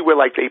party where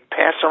they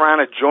pass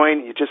around a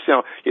joint, you just,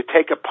 you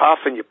take a puff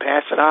and you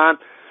pass it on?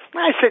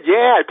 And I said,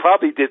 yeah, I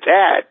probably did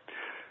that.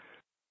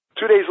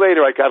 2 days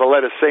later, I got a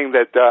letter saying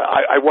that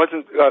I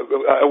wasn't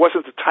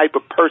the type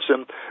of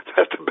person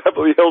that the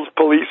Beverly Hills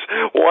Police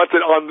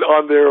wanted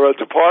on their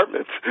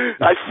department.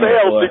 I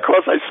failed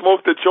because I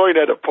smoked a joint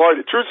at a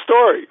party. True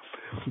story.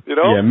 You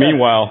know? Yeah.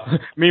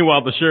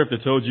 Meanwhile, the sheriff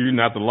that told you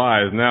not to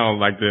lie is now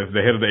like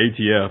the head of the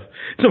ATF.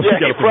 So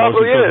yeah, he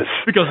probably is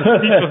because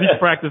he's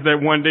practiced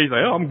that one day. He's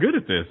like, oh, I'm good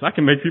at this. I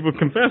can make people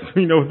confess. That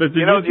they you know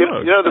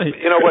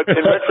what?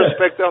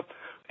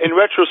 In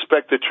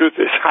retrospect, the truth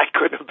is I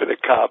couldn't have been a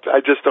cop.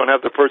 I just don't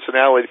have the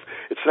personality.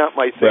 It's not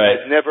my thing.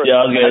 Right. Never.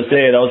 Yeah, I was going to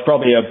say that was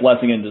probably a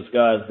blessing in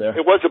disguise there.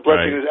 It was a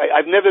blessing. Right.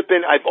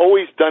 I've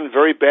always done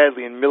very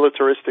badly in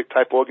militaristic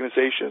type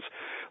organizations.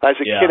 As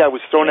a kid, I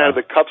was thrown out of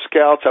the Cub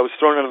Scouts. I was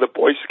thrown out of the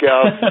Boy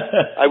Scouts.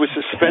 I was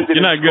suspended.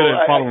 You're not in school. good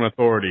at following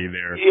authority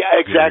there. Yeah,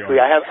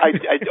 exactly. I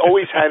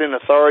always had an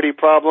authority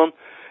problem,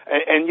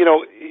 and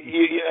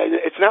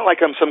it's not like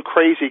I'm some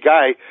crazy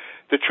guy.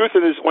 The truth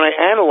is, when I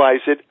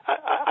analyze it,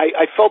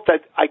 I felt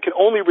that I could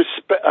only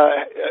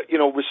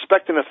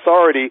respect an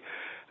authority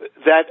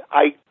that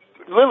I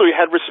literally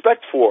had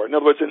respect for. In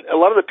other words, a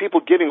lot of the people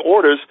giving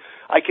orders,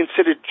 I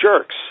considered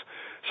jerks.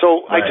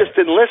 So I just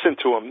didn't listen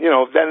to them,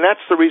 and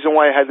that's the reason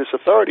why I had this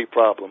authority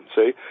problem.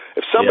 See,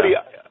 if somebody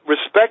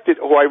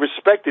who I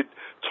respected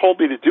told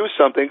me to do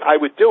something, I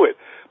would do it.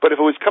 But if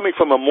it was coming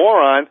from a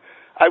moron,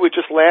 I would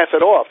just laugh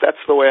it off.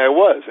 That's the way I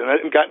was, and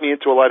it got me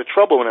into a lot of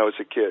trouble when I was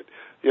a kid.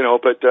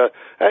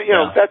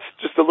 That's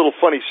just a little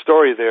funny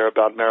story there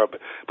about marijuana.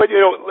 But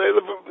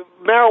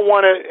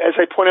marijuana, as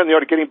I point out in the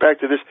article, getting back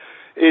to this,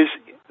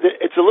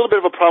 it's a little bit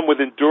of a problem with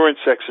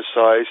endurance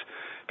exercise.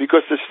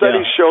 Because the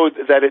studies showed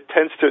that it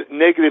tends to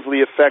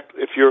negatively affect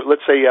if you're,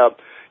 let's say,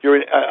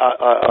 you're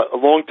a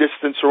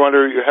long-distance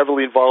runner, you're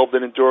heavily involved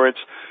in endurance,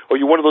 or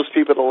you're one of those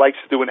people that likes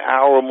to do an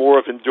hour or more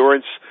of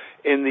endurance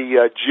in the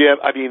gym,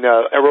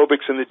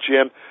 aerobics in the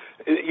gym,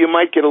 you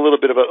might get a little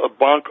bit of a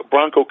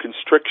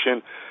bronchoconstriction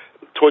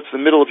towards the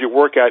middle of your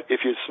workout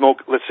if you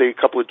smoke, let's say, a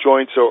couple of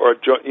joints or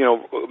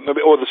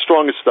the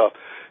strongest stuff.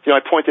 I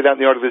pointed out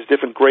in the article there's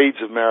different grades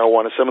of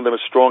marijuana. Some of them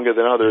are stronger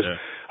than others. Yeah.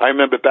 I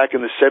remember back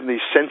in the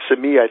 70s,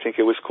 Sensame, I think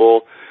it was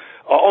called.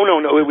 Oh, no,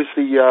 it was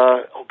the,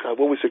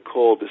 what was it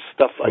called? The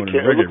stuff, I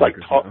can't, it looked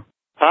like tar.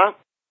 Huh?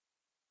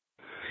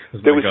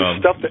 There was the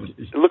stuff that,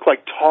 it looked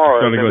like tar.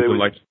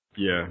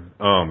 Yeah.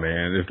 Oh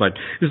man, it's like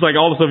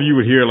all the stuff you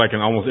would hear like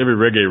in almost every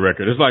reggae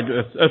record. It's like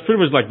it's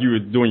pretty much like you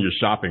were doing your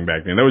shopping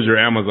back then. That was your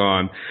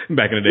Amazon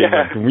back in the day.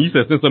 Yeah. Like, when you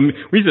said Sense of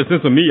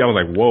Me, I was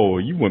like,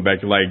 whoa, you went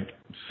back to like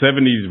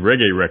 70s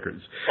reggae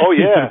records. Oh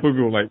yeah.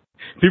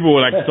 people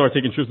would start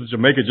taking trips to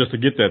Jamaica just to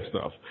get that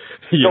stuff.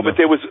 But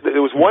there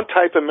was one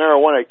type of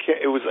marijuana.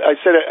 It was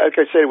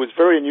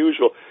very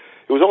unusual.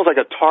 It was almost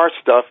like a tar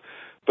stuff.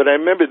 But I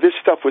remember this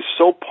stuff was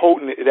so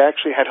potent it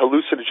actually had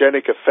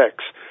hallucinogenic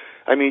effects.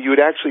 I mean, you would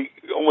actually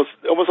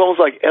almost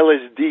like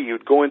LSD.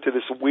 You'd go into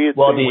this weird.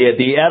 Well,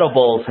 the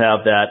edibles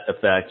have that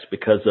effect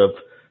because of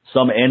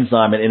some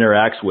enzyme it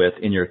interacts with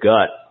in your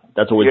gut.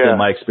 That's always been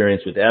my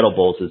experience with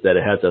edibles, is that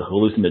it has a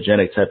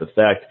hallucinogenic type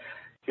effect.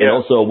 And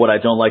also, what I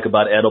don't like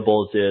about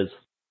edibles is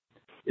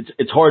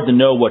it's hard to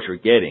know what you're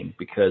getting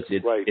because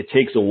it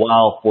takes a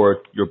while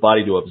for your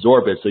body to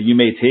absorb it. So you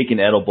may take an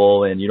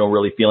edible and you don't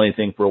really feel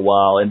anything for a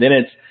while, and then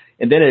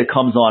it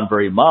comes on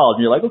very mild,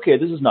 and you're like, okay,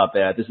 this is not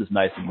bad. This is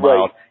nice and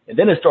mild. Right. And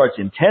then it starts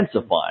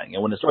intensifying.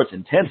 And when it starts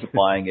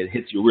intensifying, it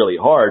hits you really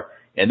hard.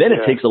 And then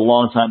it takes a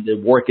long time to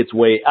work its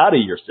way out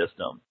of your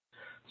system.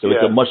 So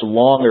it's a much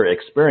longer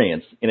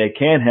experience. And it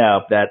can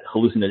have that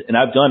hallucination. And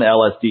I've done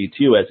LSD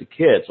too as a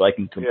kid, so I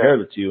can compare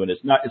the two. And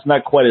it's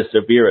not quite as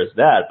severe as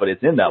that, but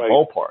it's in that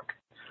ballpark.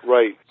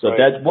 Right. So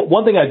that's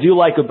one thing I do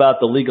like about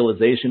the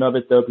legalization of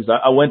it, though, because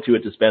I went to a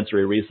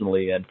dispensary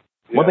recently, and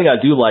one thing I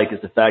do like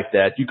is the fact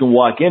that you can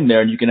walk in there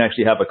and you can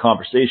actually have a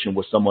conversation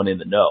with someone in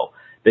the know.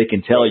 They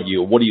can tell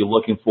you, what are you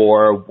looking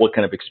for? What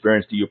kind of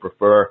experience do you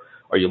prefer?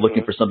 Are you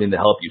looking for something to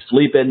help you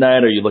sleep at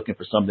night? Are you looking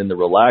for something to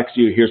relax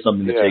you? Here's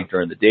something to take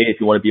during the day.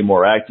 If you want to be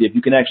more active,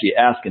 you can actually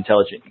ask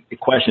intelligent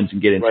questions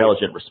and get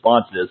intelligent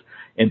responses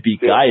and be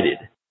guided.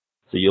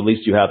 So at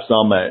least you have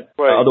some.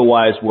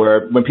 Otherwise,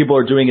 when people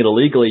are doing it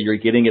illegally,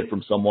 you're getting it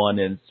from someone,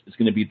 and it's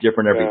going to be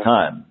different every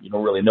time. You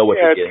don't really know what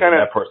you're getting.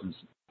 That person's.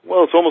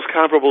 Well, it's almost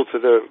comparable to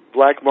the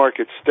black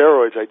market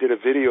steroids. I did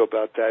a video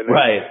about that.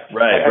 Right.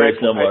 Very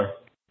similar.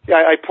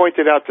 I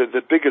pointed out that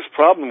the biggest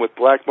problem with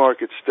black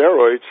market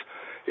steroids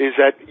is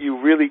that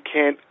you really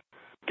can't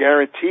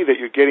guarantee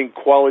that you're getting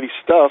quality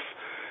stuff.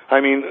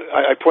 I mean,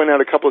 I point out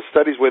a couple of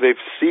studies where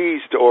they've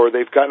seized or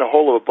they've gotten a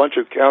hold of a bunch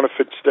of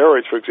counterfeit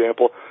steroids, for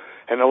example,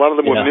 and a lot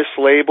of them were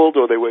mislabeled,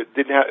 or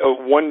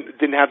one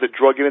didn't have the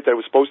drug in it that it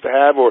was supposed to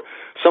have, or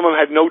some of them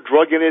had no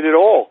drug in it at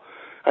all.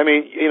 I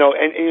mean,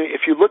 and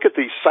if you look at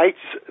the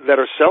sites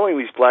that are selling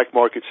these black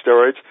market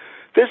steroids,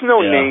 there's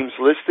no names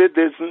listed.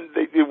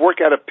 They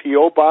work out of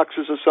P.O.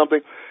 boxes or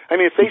something. I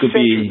mean, if they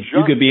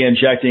you could be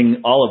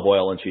injecting olive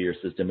oil into your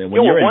system, and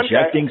when you're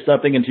injecting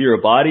something into your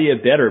body,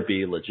 it better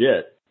be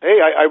legit. Hey,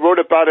 I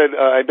wrote about it.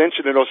 I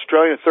mentioned an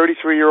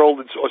 33-year-old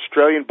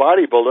Australian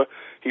bodybuilder.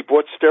 He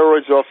bought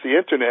steroids off the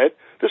internet.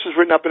 This was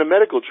written up in a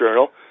medical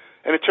journal.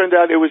 and it turned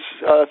out it was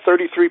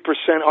 33%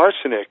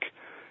 arsenic.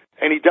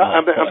 And he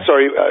died. I'm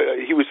sorry,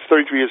 he was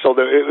 33 years old.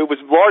 It was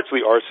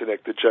largely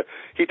arsenic.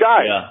 He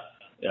died.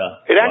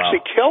 Yeah. It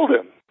actually killed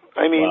him.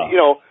 I mean,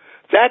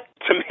 that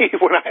to me,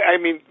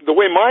 the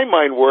way my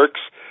mind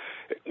works,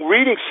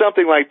 reading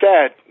something like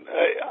that,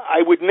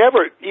 I would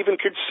never even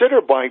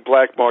consider buying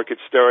black market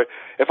steroids.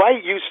 If I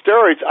use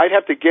steroids, I'd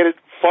have to get it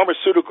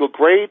pharmaceutical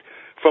grade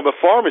from a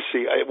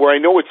pharmacy where I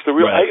know it's the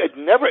real. Right. I'd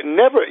never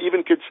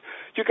even could.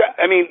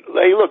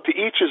 Hey, look, to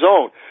each his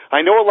own.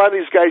 I know a lot of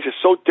these guys are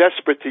so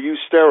desperate to use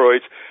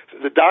steroids,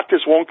 the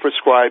doctors won't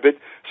prescribe it,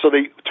 so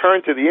they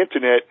turn to the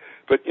internet.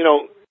 But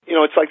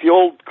it's like the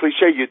old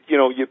cliche.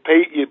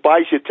 You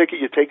buys your ticket,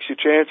 you takes your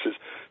chances.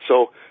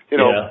 So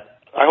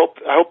I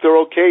hope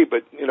they're okay.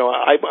 But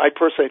I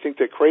personally think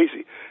they're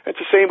crazy. It's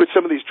the same with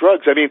some of these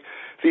drugs. I mean,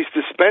 these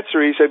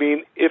dispensaries. I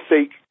mean, if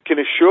they can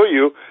assure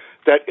you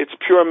that it's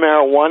pure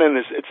marijuana and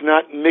it's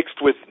not mixed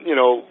with,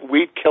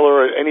 weed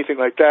killer or anything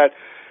like that,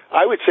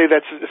 I would say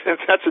that's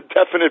a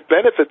definite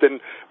benefit than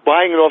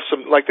buying it off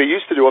like they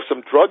used to do, off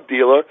some drug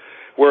dealer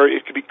where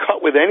it could be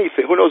cut with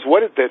anything. Who knows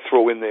what they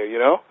throw in there,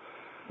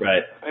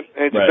 Right. And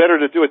it's better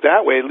to do it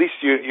that way. At least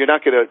you're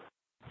not going to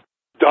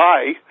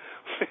die.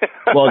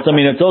 Well,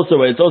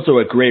 it's also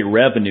a great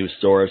revenue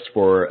source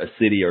for a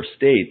city or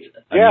state.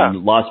 I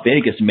mean, Las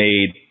Vegas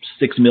made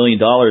 $6 million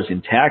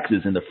in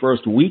taxes in the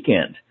first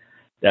weekend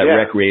that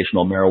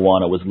recreational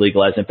marijuana was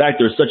legalized. In fact,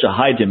 there's such a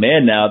high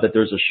demand now that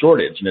there's a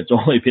shortage, and it's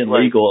only been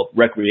legal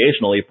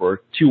recreationally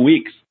for 2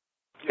 weeks.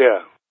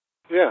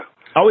 Yeah.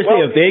 I always say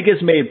if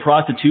Vegas made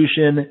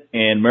prostitution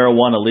and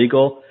marijuana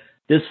legal,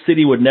 this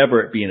city would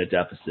never be in a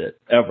deficit,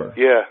 ever.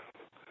 Yeah.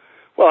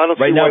 Well, I don't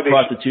see right now, why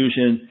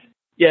prostitution,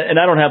 and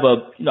I don't have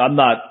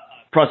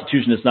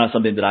prostitution is not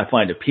something that I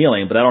find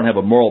appealing, but I don't have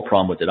a moral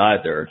problem with it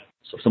either.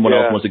 So if someone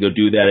else wants to go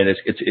do that, and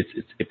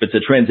if it's a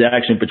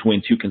transaction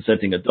between two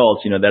consenting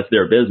adults, that's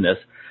their business.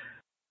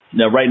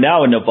 Now, right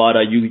now in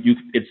Nevada,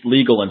 it's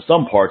legal in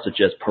some parts, such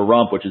as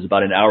Pahrump, which is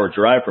about an hour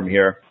drive from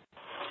here.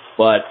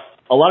 But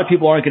a lot of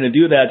people aren't going to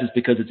do that just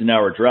because it's an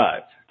hour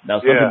drive.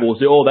 Now, some people will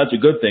say, "Oh, that's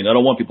a good thing. I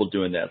don't want people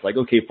doing that." It's like,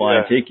 okay,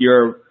 fine. Take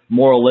your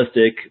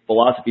moralistic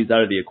philosophies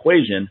out of the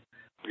equation.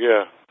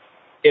 Yeah.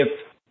 If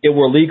it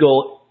were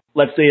legal,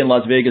 let's say in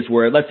Las Vegas,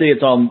 let's say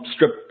it's on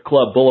Strip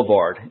Club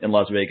Boulevard in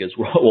Las Vegas,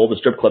 where all the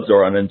strip clubs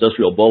are on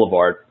Industrial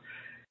Boulevard,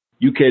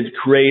 you could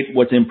create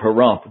what's in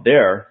Pahrump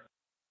there.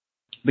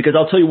 Because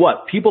I'll tell you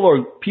what, people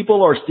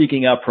are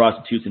seeking out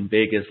prostitutes in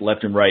Vegas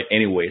left and right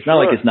anyway. It's not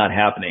like it's not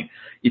happening.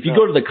 If you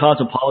go to the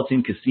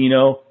Cosmopolitan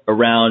Casino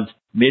around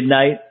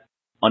midnight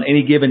on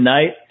any given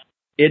night,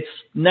 it's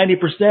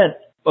 90%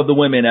 of the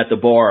women at the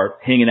bar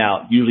hanging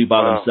out, usually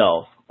by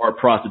themselves, are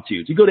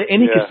prostitutes. You go to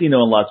any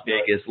casino in Las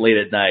Vegas late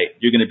at night,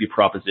 you're going to be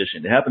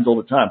propositioned. It happens all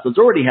the time. So it's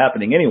already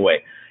happening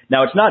anyway.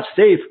 Now, it's not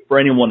safe for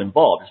anyone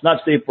involved. It's not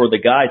safe for the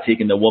guy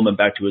taking the woman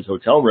back to his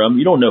hotel room.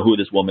 You don't know who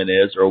this woman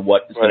is or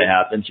what is going to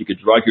happen. She could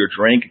drug your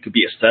drink. It could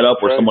be a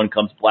setup where someone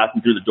comes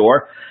blasting through the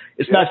door.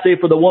 It's not safe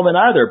for the woman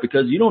either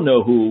because you don't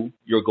know who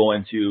you're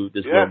going to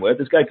this room with.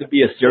 This guy could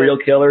be a serial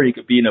killer. He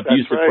could be an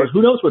abusive person.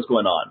 Who knows what's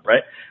going on,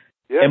 right?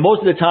 Yeah. And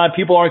most of the time,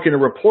 people aren't going to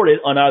report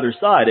it on either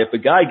side. If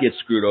a guy gets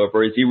screwed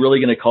over, is he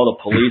really going to call the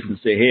police and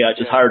say, "Hey, I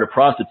just hired a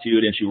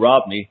prostitute and she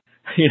robbed me"?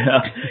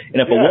 And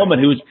if a woman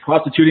who's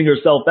prostituting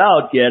herself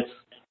out gets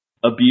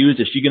abused,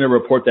 is she going to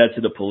report that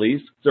to the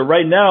police? So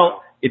right now,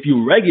 if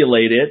you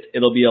regulate it,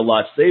 it'll be a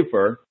lot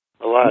safer.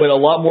 Would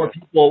a lot more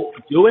people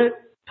do it?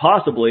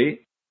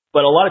 Possibly.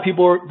 But a lot of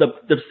people,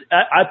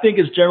 I think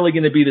it's generally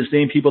going to be the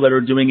same people that are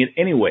doing it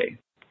anyway.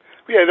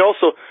 Yeah, and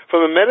also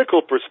from a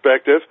medical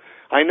perspective,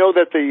 I know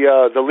that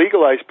the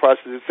legalized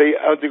prostitutes, they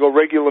undergo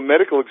regular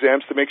medical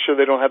exams to make sure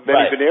they don't have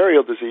many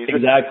venereal diseases.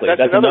 Exactly.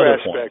 That's another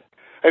aspect. Point.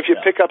 If you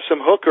pick up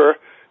some hooker,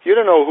 you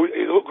don't know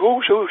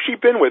who she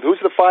been with. Who's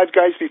the 5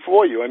 guys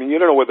before you? I mean, you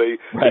don't know whether they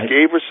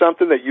gave her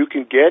something that you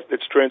can get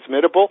that's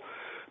transmittable.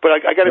 But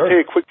I got to tell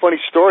you a quick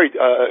funny story,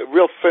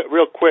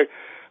 real quick.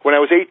 When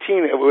I was 18,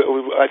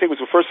 I think it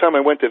was the first time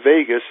I went to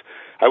Vegas.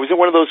 I was in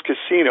one of those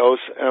casinos,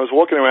 and I was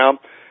walking around,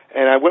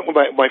 and I went with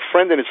my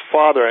friend and his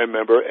father, I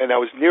remember, and I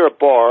was near a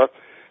bar,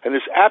 and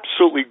this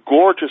absolutely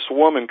gorgeous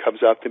woman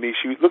comes up to me.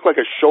 She looked like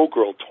a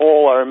showgirl,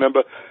 tall, I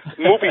remember,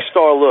 movie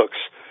star looks.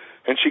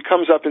 And she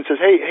comes up and says,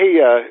 hey,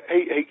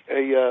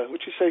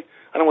 what'd you say?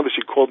 I don't know whether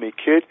she called me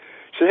kid.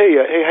 She said, hey,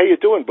 how you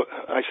doing? But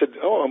I said,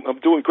 oh,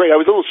 I'm doing great.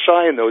 I was a little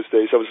shy in those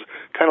days. I was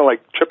kind of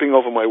like tripping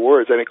over my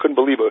words, and I couldn't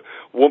believe a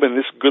woman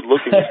this good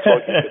looking was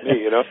talking to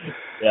me,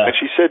 Yeah. And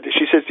she said,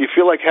 do you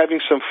feel like having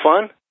some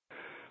fun?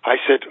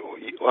 I said,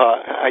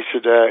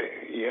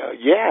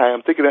 yeah.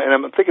 I'm thinking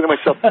to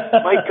myself,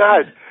 my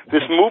God,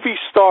 this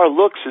movie star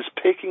looks is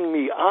picking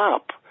me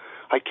up.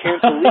 I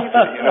can't believe it,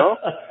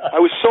 I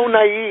was so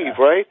naive,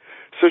 right?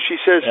 So she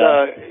says,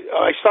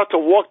 I start to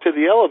walk to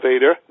the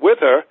elevator with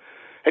her,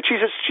 and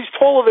she's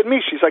taller than me.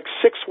 She's like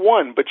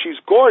 6'1", but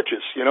she's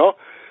gorgeous,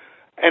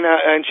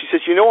 And she says,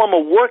 I'm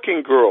a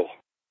working girl.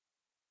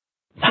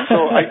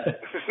 So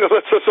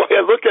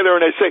I look at her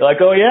and I say, like,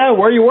 oh yeah,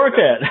 where you work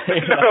at?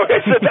 No, I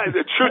said that's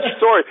a true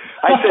story.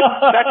 I said,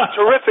 that's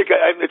terrific.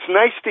 It's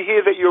nice to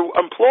hear that you're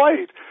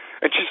employed.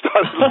 And she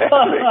started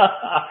laughing,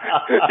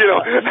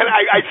 and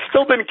I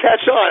still didn't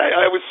catch on.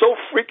 I was so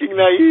freaking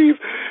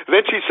naive.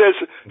 Then she says,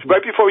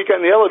 right before we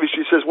got in the elevator,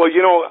 she says, well,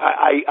 I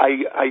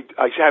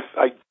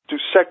do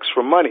sex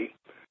for money.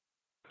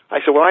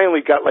 I said, well, I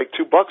only got like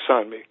 $2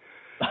 on me.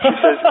 She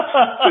says,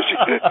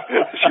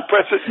 she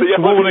presses the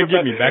elevator. What would it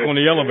get me? Back on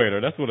the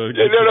elevator. That's what it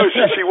gets me. No,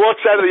 she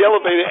walks out of the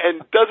elevator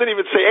and doesn't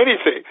even say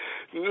anything.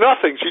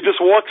 Nothing. She just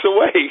walks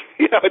away.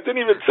 It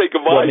didn't even say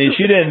goodbye. Well, I mean,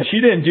 she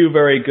didn't do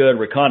very good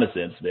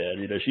reconnaissance,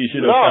 man. She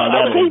should have found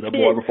out a little bit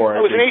more before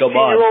I was an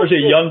 18-year-old.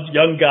 Especially a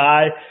young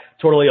guy,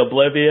 totally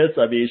oblivious.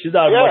 I mean, she's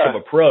not much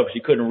of a pro. She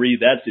couldn't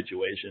read that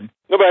situation.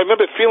 No, but I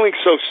remember feeling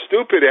so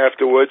stupid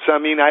afterwards. I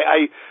mean,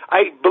 I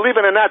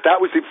believe it or not, that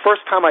was the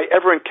first time I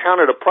ever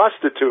encountered a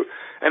prostitute,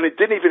 and it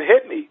didn't even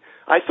hit me.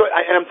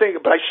 And I'm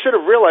thinking, but I should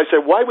have realized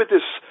that. Why would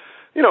this?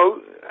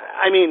 All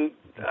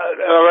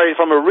right, if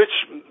I'm a rich,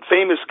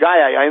 famous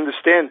guy, I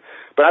understand.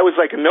 But I was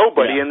like a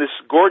nobody, and this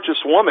gorgeous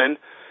woman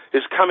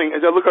is coming.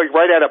 It looked like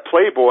right out of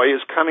Playboy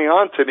is coming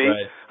on to me.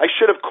 Right. I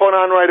should have caught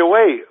on right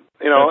away.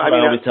 I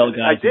always tell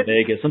guys in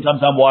Vegas.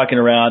 Sometimes I'm walking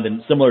around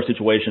in similar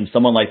situations.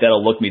 Someone like that will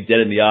look me dead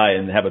in the eye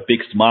and have a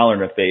big smile on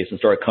her face and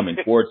start coming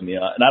towards me.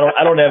 And I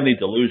don't have any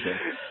delusion.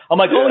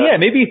 I'm like,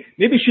 maybe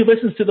she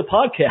listens to the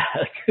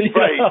podcast.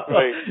 Right.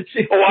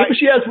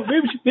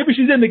 Maybe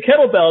she's in the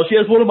kettlebell. She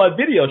has one of my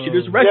videos. She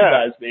just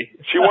recognized me.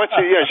 She wants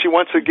to. Yeah, she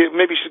wants to get.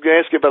 Maybe she's going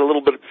to ask you about a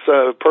little bit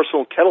of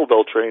personal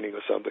kettlebell training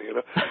or something.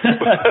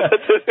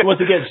 Once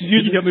again,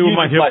 she's help me with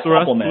my hip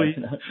thrust, please.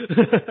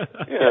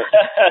 Yeah.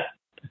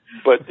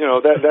 But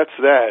that's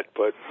that.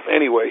 But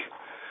anyway,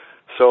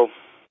 so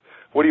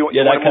what do you?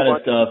 Yeah, that kind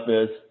of stuff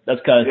is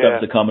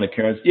a common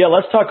occurrence. Yeah,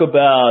 let's talk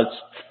about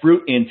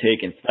fruit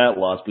intake and fat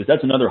loss, because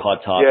that's another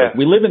hot topic. Yeah.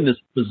 We live in this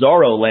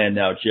bizarro land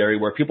now, Jerry,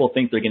 where people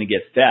think they're going to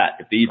get fat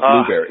if they eat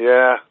blueberries.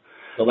 Yeah.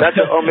 Let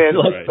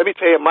me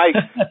tell you, Mike,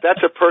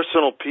 that's a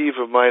personal peeve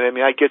of mine. I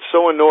mean, I get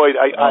so annoyed.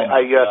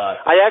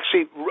 I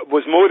actually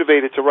was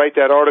motivated to write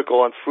that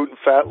article on fruit and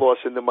fat loss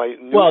into my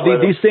newsletter.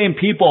 Well, these same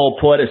people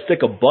put a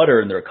stick of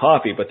butter in their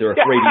coffee, but they're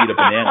afraid to eat a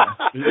banana.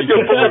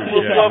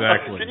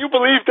 Exactly. Can you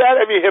believe that?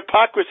 I mean,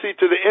 hypocrisy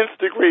to the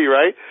nth degree,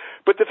 right?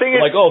 But the thing is,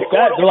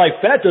 fat. They're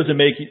like, fat doesn't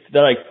make you.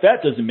 They're like,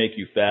 fat doesn't make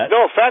you fat.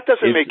 No, fat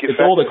doesn't make you fat.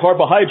 It's all the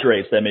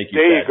carbohydrates that make you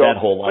there fat. You go. That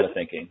whole line of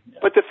thinking.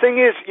 Yeah. But the thing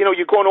is,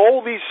 you go on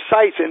all these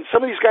sites, and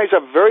some of these guys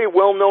are very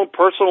well-known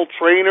personal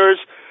trainers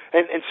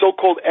and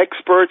so-called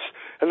experts,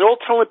 and they're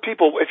all telling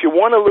people, if you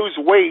want to lose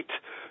weight,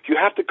 you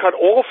have to cut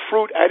all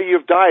fruit out of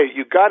your diet.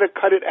 You got to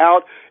cut it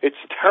out. It's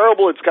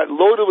terrible. It's got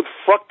loaded with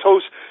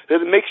fructose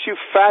that makes you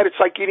fat. It's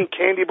like eating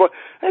candy, but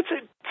that's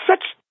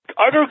such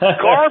utter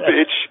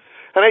garbage.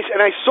 And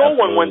I saw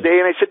one day,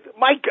 and I said,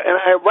 Mike, and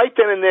right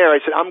then and there, I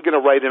said, I'm going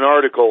to write an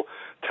article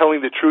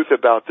telling the truth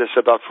about this,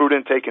 about fruit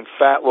intake and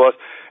fat loss,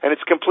 and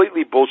it's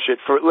completely bullshit.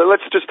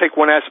 Let's just take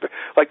one aspect.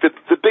 Like the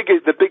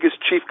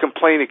biggest chief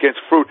complaint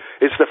against fruit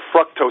is the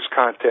fructose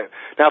content.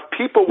 Now,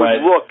 people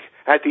would look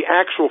at the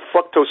actual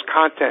fructose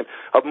content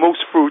of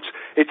most fruits.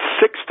 It's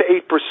 6 to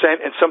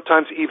 8%, and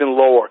sometimes even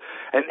lower.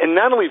 And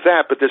not only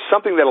that, but there's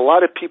something that a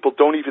lot of people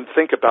don't even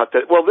think about.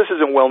 That this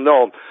isn't well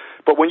known,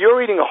 but when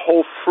you're eating a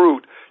whole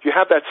fruit, you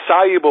have that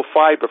soluble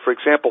fiber, for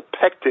example,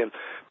 pectin.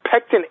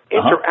 Pectin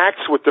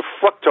interacts with the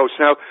fructose.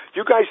 Now,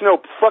 you guys know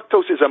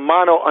fructose is a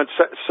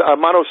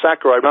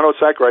monosaccharide. In other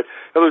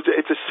words,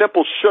 it's a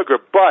simple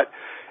sugar, but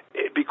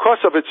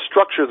because of its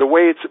structure, the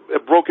way it's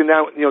broken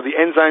down, the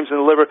enzymes in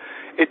the liver,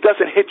 it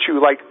doesn't hit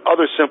you like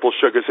other simple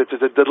sugars. It's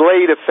a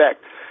delayed effect.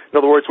 In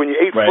other words, when you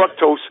eat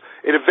fructose,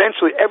 it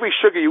eventually, every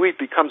sugar you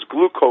eat becomes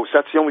glucose.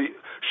 That's the only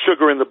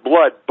sugar in the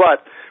blood.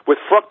 But with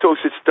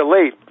fructose, it's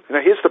delayed. Now,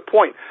 here's the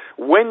point.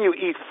 When you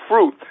eat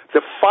fruit,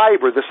 the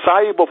fiber, the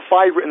soluble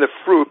fiber in the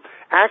fruit,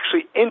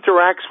 actually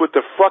interacts with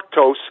the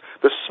fructose,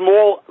 the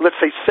small, let's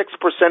say 6%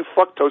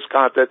 fructose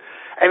content,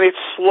 and it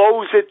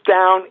slows it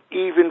down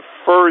even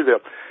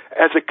further.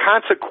 As a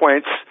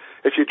consequence,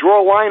 if you draw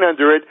a line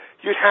under it,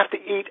 you'd have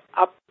to eat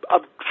a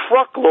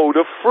truckload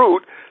of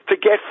fruit to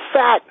get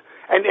fat.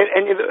 And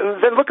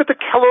then look at the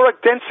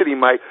caloric density,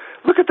 Mike.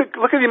 Look at the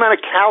amount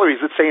of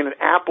calories, let's say, in an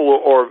apple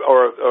or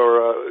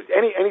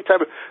any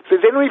type of.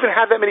 They don't even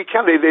have that many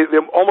calories.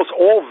 They're almost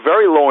all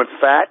very low in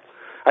fat.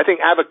 I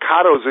think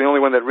avocado is the only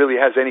one that really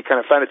has any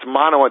kind of fat. It's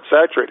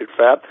monounsaturated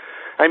fat.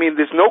 I mean,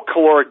 there's no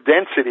caloric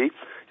density.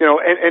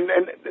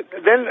 And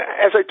then,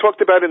 as I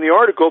talked about in the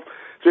article,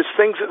 there's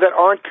things that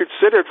aren't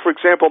considered. For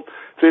example,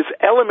 there's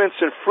elements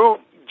in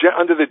fruit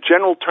under the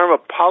general term of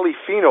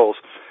polyphenols.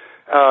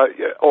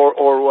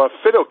 Or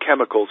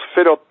phytochemicals.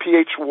 Phyto,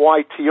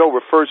 P-H-Y-T-O,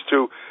 refers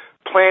to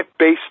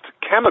plant-based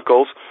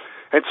chemicals,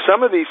 and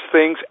some of these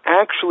things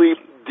actually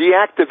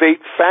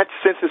deactivate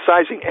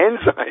fat-synthesizing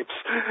enzymes.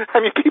 I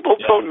mean, people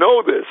don't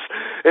know this.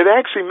 It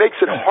actually makes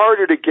it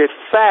harder to get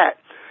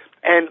fat.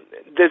 And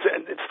there's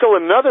still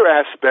another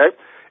aspect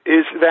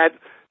is that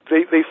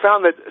they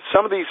found that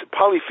some of these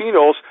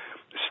polyphenols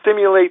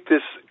stimulate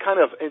this kind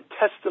of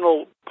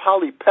intestinal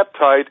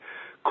polypeptide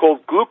called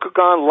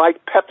glucagon-like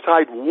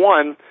peptide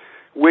 1,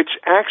 which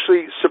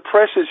actually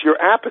suppresses your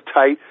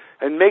appetite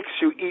and makes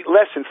you eat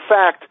less. In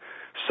fact,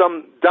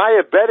 some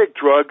diabetic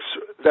drugs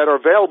that are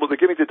available, they're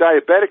giving to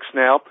diabetics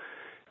now,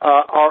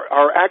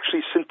 are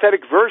actually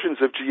synthetic versions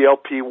of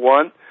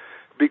GLP-1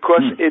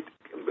 because it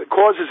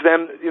causes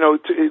them,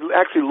 it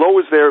actually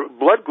lowers their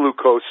blood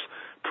glucose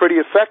pretty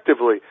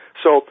effectively.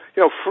 So,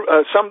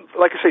 some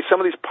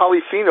of these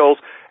polyphenols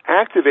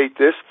activate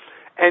this.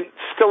 And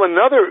still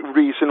another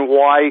reason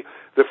why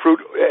the fruit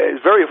is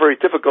very, very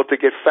difficult to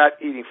get fat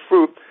eating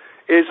fruit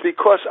is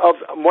because of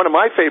one of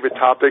my favorite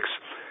topics,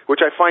 which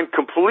I find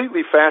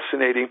completely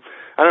fascinating.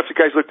 I don't know if you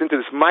guys looked into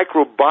this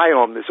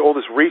microbiome. There's all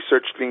this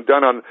research being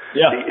done on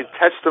the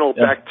intestinal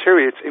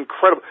bacteria. It's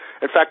incredible.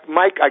 In fact,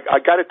 Mike,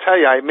 I got to tell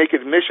you, I make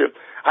an admission.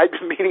 I've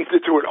been meaning to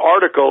do an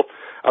article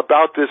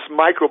about this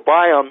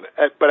microbiome,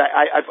 but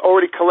I've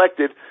already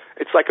collected.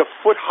 It's like a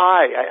foot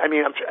high.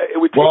 It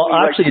would take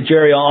me actually,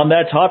 Jerry, on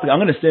that topic, I'm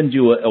going to send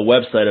you a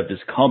website of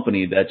this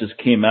company that just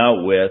came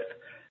out with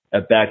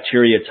a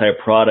bacteria-type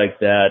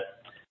product that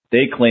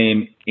they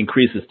claim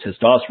increases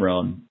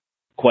testosterone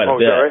quite a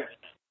bit. Right?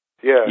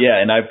 Yeah.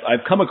 Yeah, and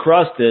I've come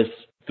across this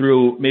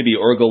through maybe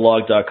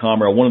ergolog.com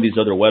or one of these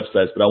other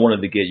websites, but I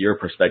wanted to get your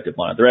perspective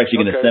on it. They're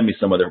actually going to send me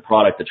some of their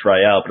product to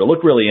try out, but it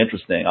looked really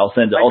interesting. I'll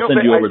send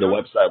you over the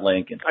website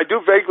link. I do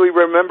vaguely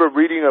remember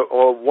reading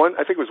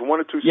I think it was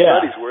one or two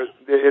studies where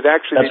it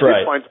actually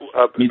did find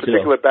a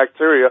particular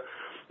bacteria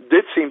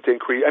did seem to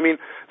increase.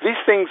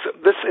 These things,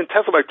 this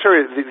intestinal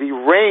bacteria, the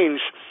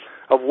range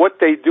of what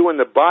they do in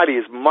the body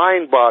is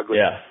mind-boggling.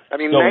 Yeah.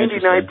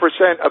 99%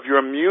 of your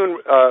immune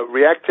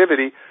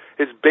reactivity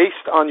is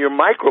based on your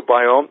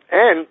microbiome,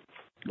 and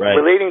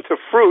relating to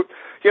fruit,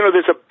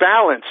 there's a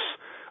balance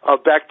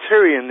of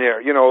bacteria in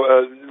there.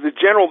 The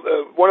general,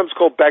 one of them's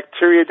called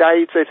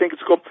bacteroidetes, I think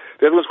it's called.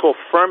 The other one's called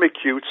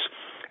firmicutes.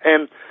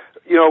 And,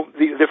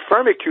 the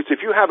firmicutes,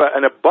 if you have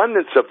an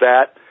abundance of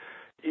that,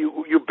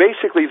 you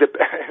basically,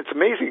 it's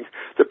amazing,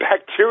 the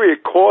bacteria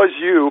cause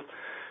you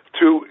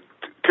to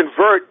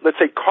convert, let's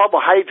say,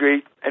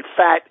 carbohydrate and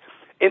fat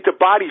into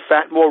body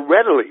fat more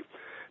readily.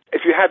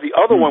 If you have the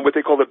other one, what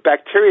they call the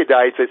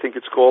bacteroidetes, I think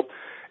it's called,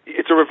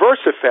 it's a reverse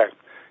effect.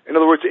 In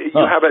other words, you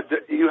have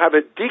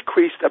a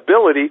decreased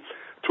ability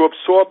to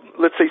absorb,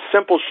 let's say,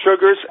 simple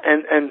sugars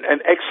and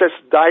excess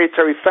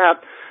dietary fat,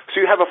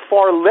 so you have a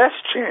far less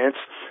chance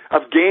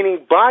of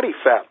gaining body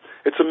fat.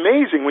 It's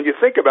amazing when you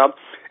think about it.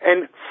 And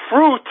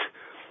fruit,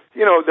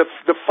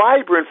 the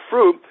fiber in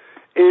fruit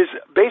is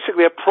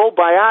basically a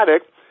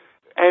probiotic,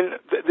 and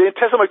the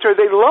intestinal bacteria,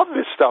 they love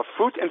this stuff.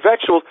 Fruit and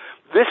vegetables,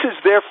 this is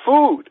their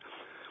food.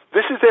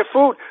 This is their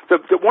food.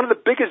 One of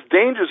the biggest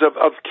dangers of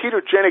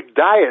ketogenic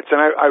diets, and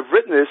I've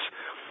written this,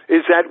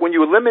 is that when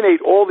you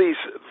eliminate all these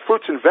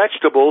fruits and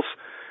vegetables,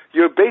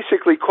 you're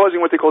basically causing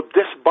what they call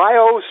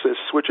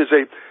dysbiosis, which is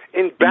a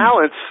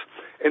imbalance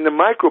in the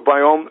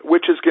microbiome,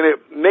 which is going to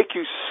make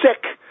you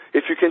sick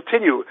if you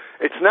continue.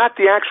 It's not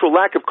the actual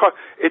lack of carbs;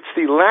 it's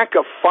the lack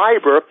of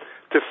fiber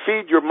to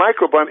feed your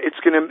microbiome. It's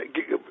going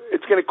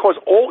to cause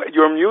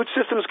your immune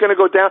system is going to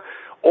go down.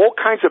 All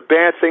kinds of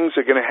bad things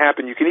are going to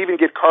happen. You can even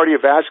get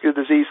cardiovascular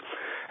disease,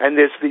 and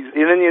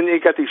then you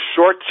got these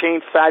short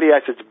chain fatty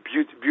acids.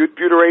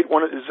 Butyrate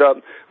is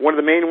one of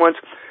the main ones.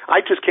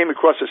 I just came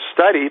across a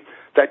study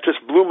that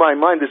just blew my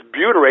mind. This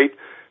butyrate,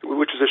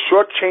 which is a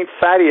short chain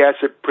fatty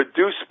acid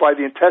produced by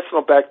the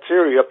intestinal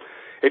bacteria,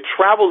 it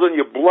travels in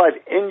your blood,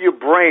 in the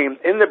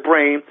brain.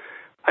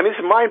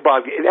 It's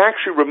mind-boggling. It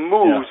actually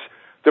removes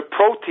the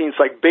proteins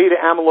like beta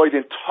amyloid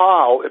and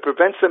tau. It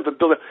prevents them from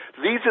building.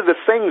 These are the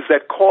things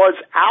that cause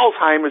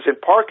Alzheimer's and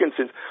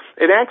Parkinson's.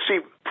 It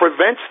actually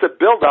prevents the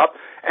buildup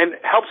and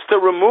helps to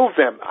remove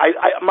them.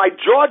 My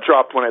jaw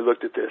dropped when I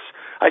looked at this.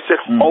 I said,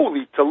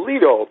 holy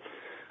Toledo.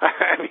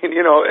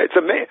 It's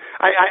amazing.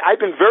 I've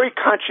been very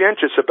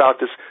conscientious about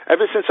this.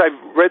 Ever since I've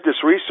read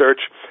this research,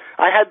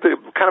 I had the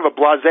kind of a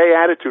blasé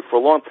attitude for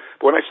a long,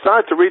 but when I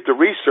started to read the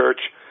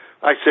research,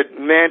 I said,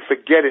 man,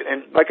 forget it.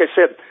 And like I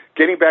said,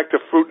 getting back to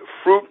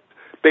fruit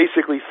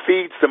basically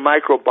feeds the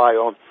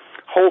microbiome,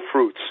 whole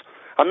fruits.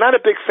 I'm not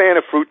a big fan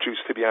of fruit juice,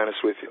 to be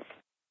honest with you.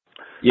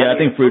 Yeah, I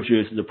think fruit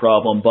juice is a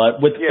problem. But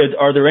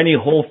are there any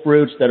whole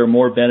fruits that are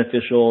more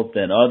beneficial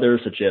than others,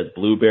 such as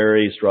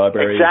blueberries,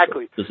 strawberries?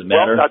 Exactly. Does it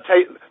matter? Well, I'll tell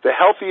you, the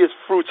healthiest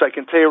fruits, I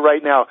can tell you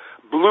right now,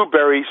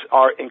 blueberries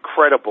are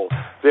incredible.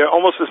 They're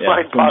almost as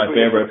mind-boggling. My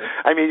favorite.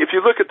 If you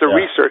look at the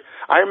research,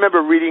 I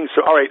remember reading,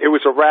 it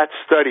was a rat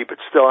study,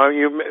 but still,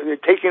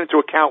 taking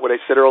into account what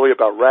I said earlier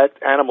about rat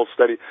animal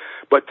study,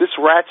 but this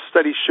rat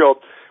study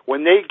showed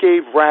when they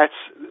gave rats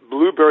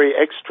blueberry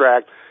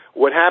extract,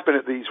 what happened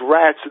to these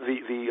rats,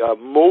 the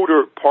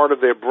motor part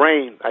of their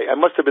brain, I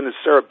must have been the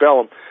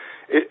cerebellum,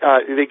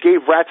 they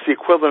gave rats the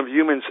equivalent of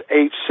humans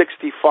age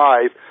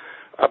 65,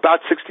 about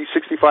 60,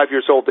 65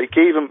 years old. They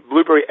gave them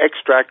blueberry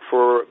extract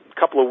for a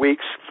couple of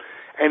weeks,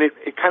 and it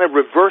kind of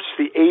reversed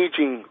the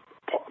aging,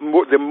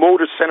 the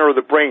motor center of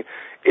the brain.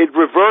 It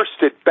reversed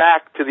it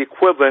back to the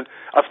equivalent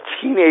of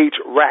teenage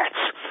rats.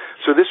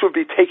 So this would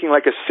be taking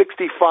like a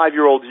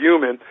 65-year-old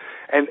human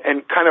and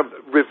kind of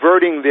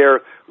reverting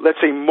their,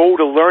 let's say,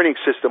 motor learning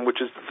system,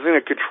 which is the thing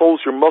that controls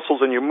your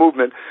muscles and your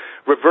movement,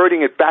 reverting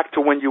it back to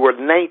when you were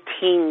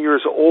 19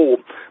 years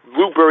old.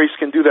 Blueberries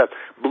can do that.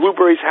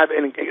 Blueberries have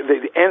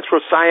the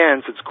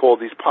anthocyanins, it's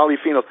called, these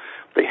polyphenols.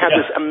 They have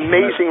this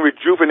amazing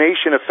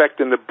rejuvenation effect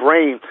in the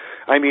brain.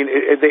 I mean,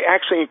 they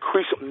actually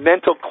increase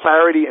mental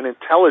clarity and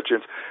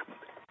intelligence.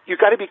 You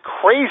got to be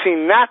crazy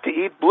not to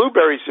eat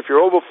blueberries if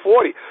you're over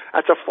 40.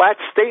 That's a flat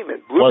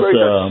statement. Blueberries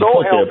are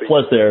so healthy.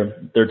 Plus,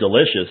 they're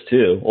delicious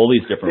too. All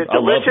these different.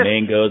 I love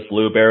mangoes,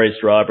 blueberries,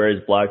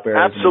 strawberries,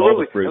 blackberries. Absolutely. And all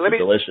the fruits are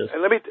delicious.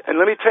 And let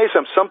me tell you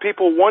something. Some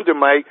people wonder,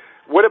 Mike,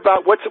 what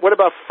about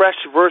fresh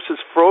versus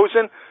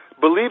frozen?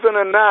 Believe it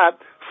or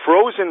not,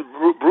 frozen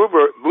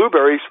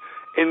blueberries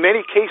in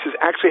many cases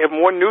actually have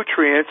more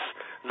nutrients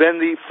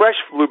than the fresh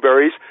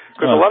blueberries,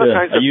 because a lot of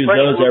times I use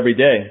those every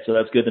day, so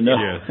that's good to know.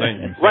 Yeah,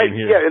 same right?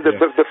 Here. Yeah, and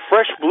the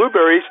fresh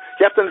blueberries,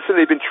 you have to understand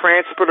they've been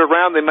transported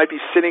around. They might be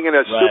sitting in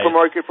a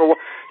supermarket for a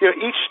while.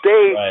 Each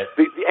day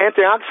the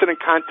antioxidant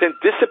content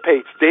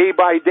dissipates day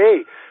by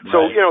day.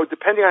 So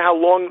depending on how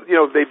long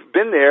they've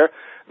been there,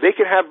 they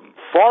can have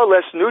far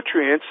less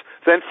nutrients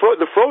than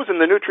the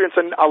frozen. The nutrients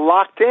are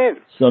locked in.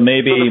 So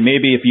maybe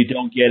if you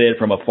don't get it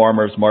from a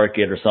farmer's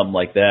market or something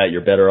like that,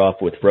 you're better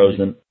off with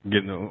frozen.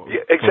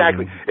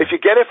 Exactly. If you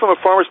get it from a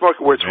farmer's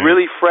market where it's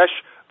really fresh,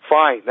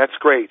 fine, that's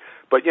great.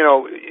 But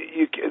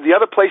the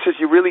other places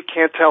you really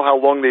can't tell how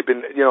long they've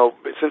been,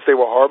 since they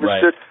were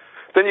harvested.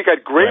 Right. Then you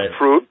got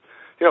grapefruit.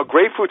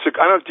 Grapefruit's.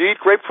 Do you eat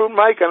grapefruit,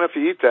 Mike? I don't know if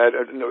you eat that.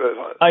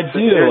 I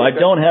do. I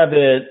don't have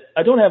it.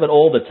 I don't have it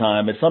all the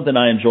time. It's something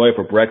I enjoy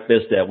for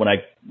breakfast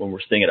when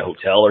we're staying at a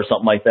hotel or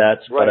something like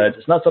that. Right.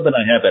 But it's not something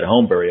I have at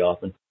home very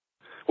often.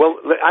 Well,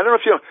 I don't know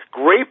if you know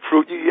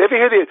grapefruit. You ever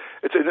hear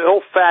it's an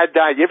old fad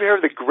diet? You ever hear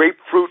of the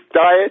grapefruit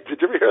diet?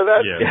 Did you ever hear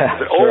that? Yeah.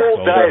 It's an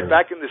old diet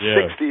back in the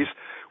 60s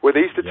where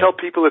they used to tell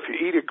people if you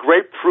eat a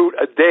grapefruit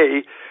a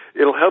day,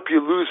 it'll help you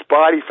lose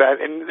body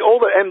fat. And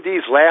all the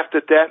MDs laughed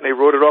at that, and they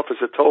wrote it off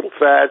as a total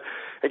fad.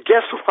 And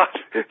guess what?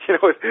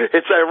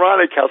 It's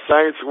ironic how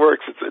science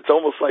works. It's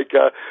almost like,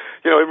 it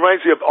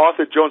reminds me of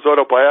Arthur Jones'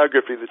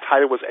 autobiography. The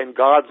title was "And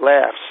God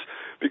Laughs,"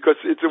 because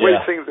it's the way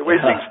things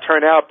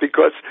turn out.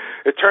 Because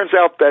it turns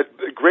out that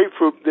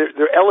grapefruit, there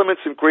are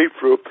elements in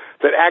grapefruit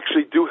that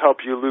actually do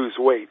help you lose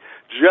weight.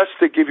 Just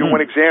to give you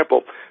one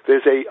example,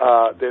 there's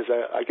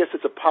I guess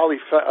it's a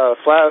polyphenol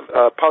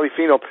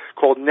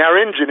called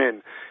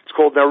naringenin. It's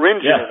called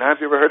naringenin. I don't know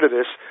if you ever heard of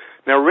this.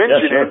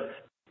 Naringenin.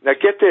 Now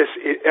get this.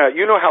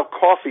 You know how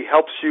coffee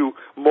helps you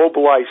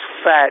mobilize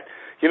fat.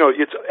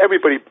 It's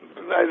everybody.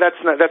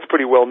 That's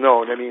pretty well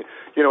known. I mean,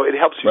 it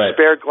helps you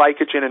spare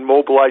glycogen and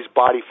mobilize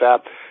body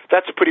fat.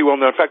 That's pretty well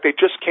known. In fact, they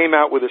just came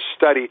out with a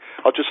study.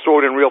 I'll just throw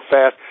it in real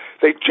fast.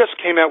 They just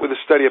came out with a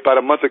study about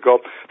a month ago.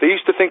 They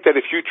used to think that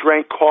if you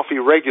drank coffee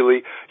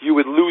regularly, you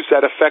would lose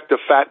that effect of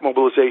fat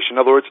mobilization. In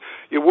other words,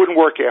 it wouldn't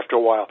work after a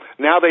while.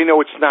 Now they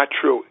know it's not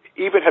true.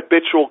 Even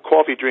habitual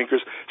coffee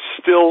drinkers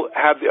still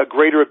have a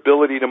greater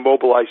ability to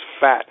mobilize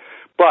fat.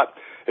 But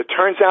it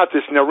turns out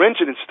this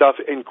naringenin stuff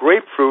in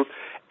grapefruit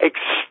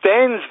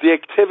extends the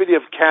activity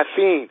of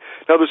caffeine.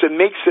 In other words, it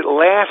makes it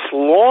last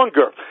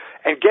longer.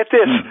 And get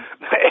this,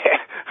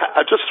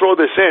 I'll just throw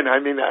this in. I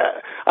mean,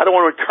 I don't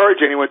want to encourage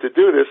anyone to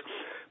do this,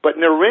 but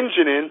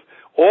naringenin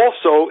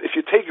also, if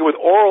you take it with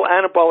oral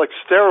anabolic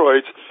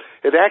steroids,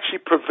 it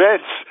actually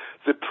prevents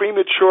the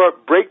premature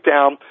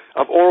breakdown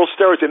of oral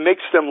steroids. It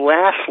makes them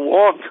last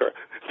longer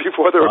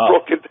before they're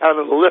broken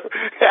down in the liver.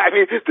 I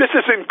mean, this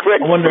isn't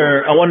great. I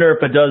wonder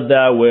if it does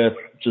that with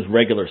just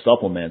regular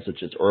supplements,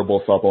 such as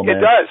herbal supplements.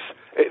 It does.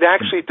 It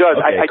actually does.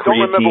 Okay, I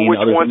don't remember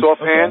which ones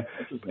offhand,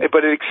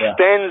 but it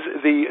extends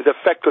the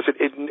effect because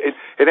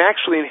it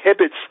actually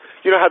inhibits.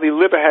 You know how the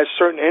liver has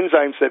certain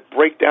enzymes that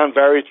break down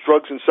various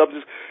drugs and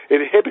substances.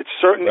 It inhibits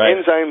certain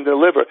enzymes in the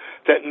liver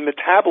that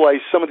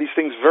metabolize some of these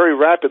things very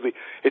rapidly.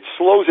 It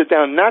slows it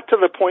down, not to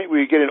the point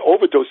where you get an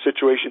overdose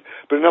situation,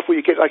 but enough where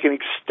you get like an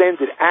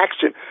extended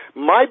action.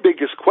 My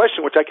biggest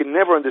question, which I can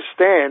never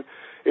understand,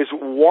 is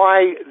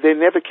why they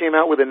never came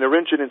out with a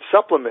naringenin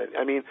supplement.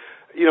 I mean,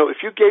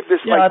 if you gave this,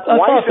 I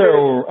thought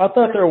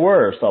there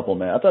were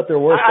supplements. I thought there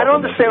were. I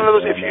don't understand.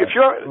 If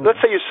you're, let's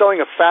say you're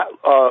selling a fat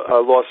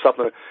loss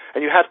supplement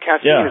and you have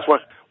caffeine as one,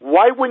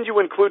 why wouldn't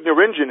you include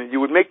naringenin? You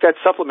would make that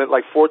supplement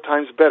like 4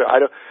 times better. I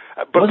don't.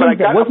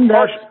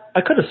 I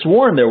could have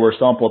sworn there were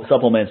some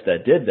supplements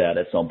that did that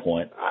at some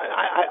point.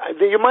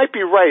 You might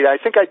be right.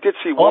 I think I did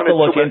see one. I'll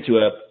have to look into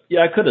it.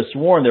 Yeah, I could have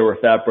sworn there were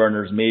fat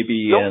burners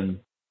maybe in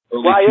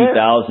early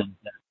 2000s.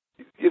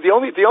 The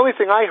only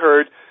thing I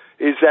heard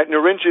is that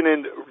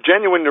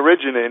genuine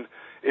naringenin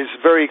is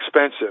very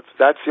expensive.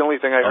 That's the only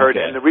thing I heard.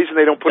 And the reason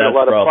they don't put a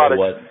lot of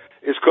products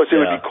is because it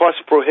would be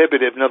cost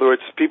prohibitive. In other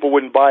words, people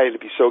wouldn't buy it.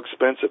 It'd be so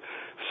expensive.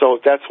 So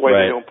that's why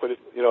they don't put it,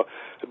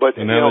 But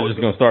and now they're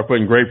just going to start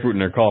putting grapefruit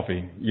in their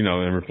coffee,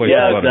 and replace it.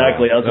 Yeah,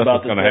 exactly. I was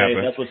about to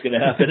say that's what's going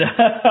to happen.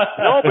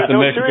 No, but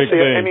seriously.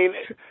 I mean,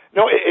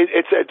 No,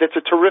 it's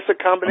a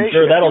terrific combination.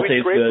 I'm sure that'll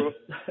taste good.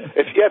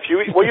 If you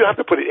have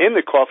to put it in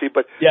the coffee,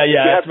 but yeah,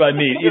 that's what I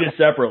mean. Eat it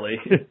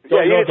separately. Eat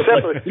it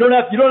separately. You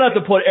don't have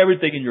to put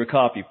everything in your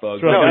coffee,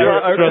 folks. We're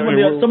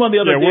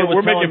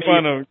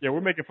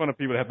making fun of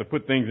people that have to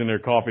put things in their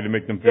coffee to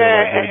make them feel like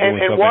they're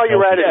doing something. And while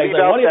you're at it,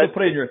 why do you have to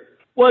put it in your?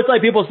 Well, it's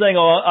like people saying,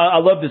 "Oh, I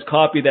love this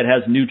coffee that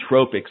has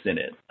nootropics in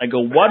it." I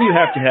go, "Why do you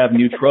have to have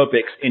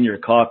nootropics in your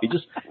coffee?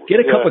 Just get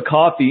a cup of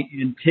coffee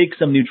and take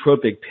some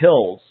nootropic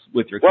pills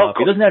with your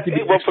coffee. It doesn't have to be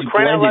actually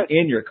blended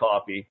in your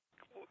coffee."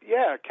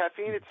 Yeah,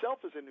 caffeine itself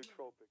is a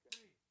nootropic.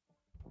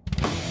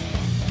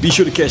 Be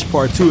sure to catch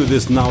part 2 of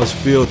this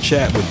knowledge-filled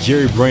chat with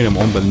Jerry Branham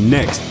on the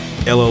next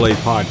LLA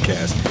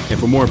podcast. And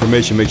for more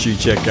information, make sure you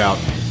check out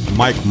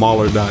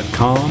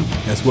MikeMahler.com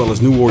as well as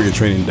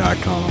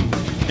NewWarriorTraining.com.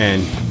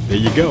 And there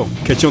you go.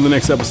 Catch you on the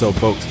next episode,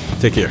 folks.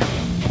 Take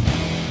care.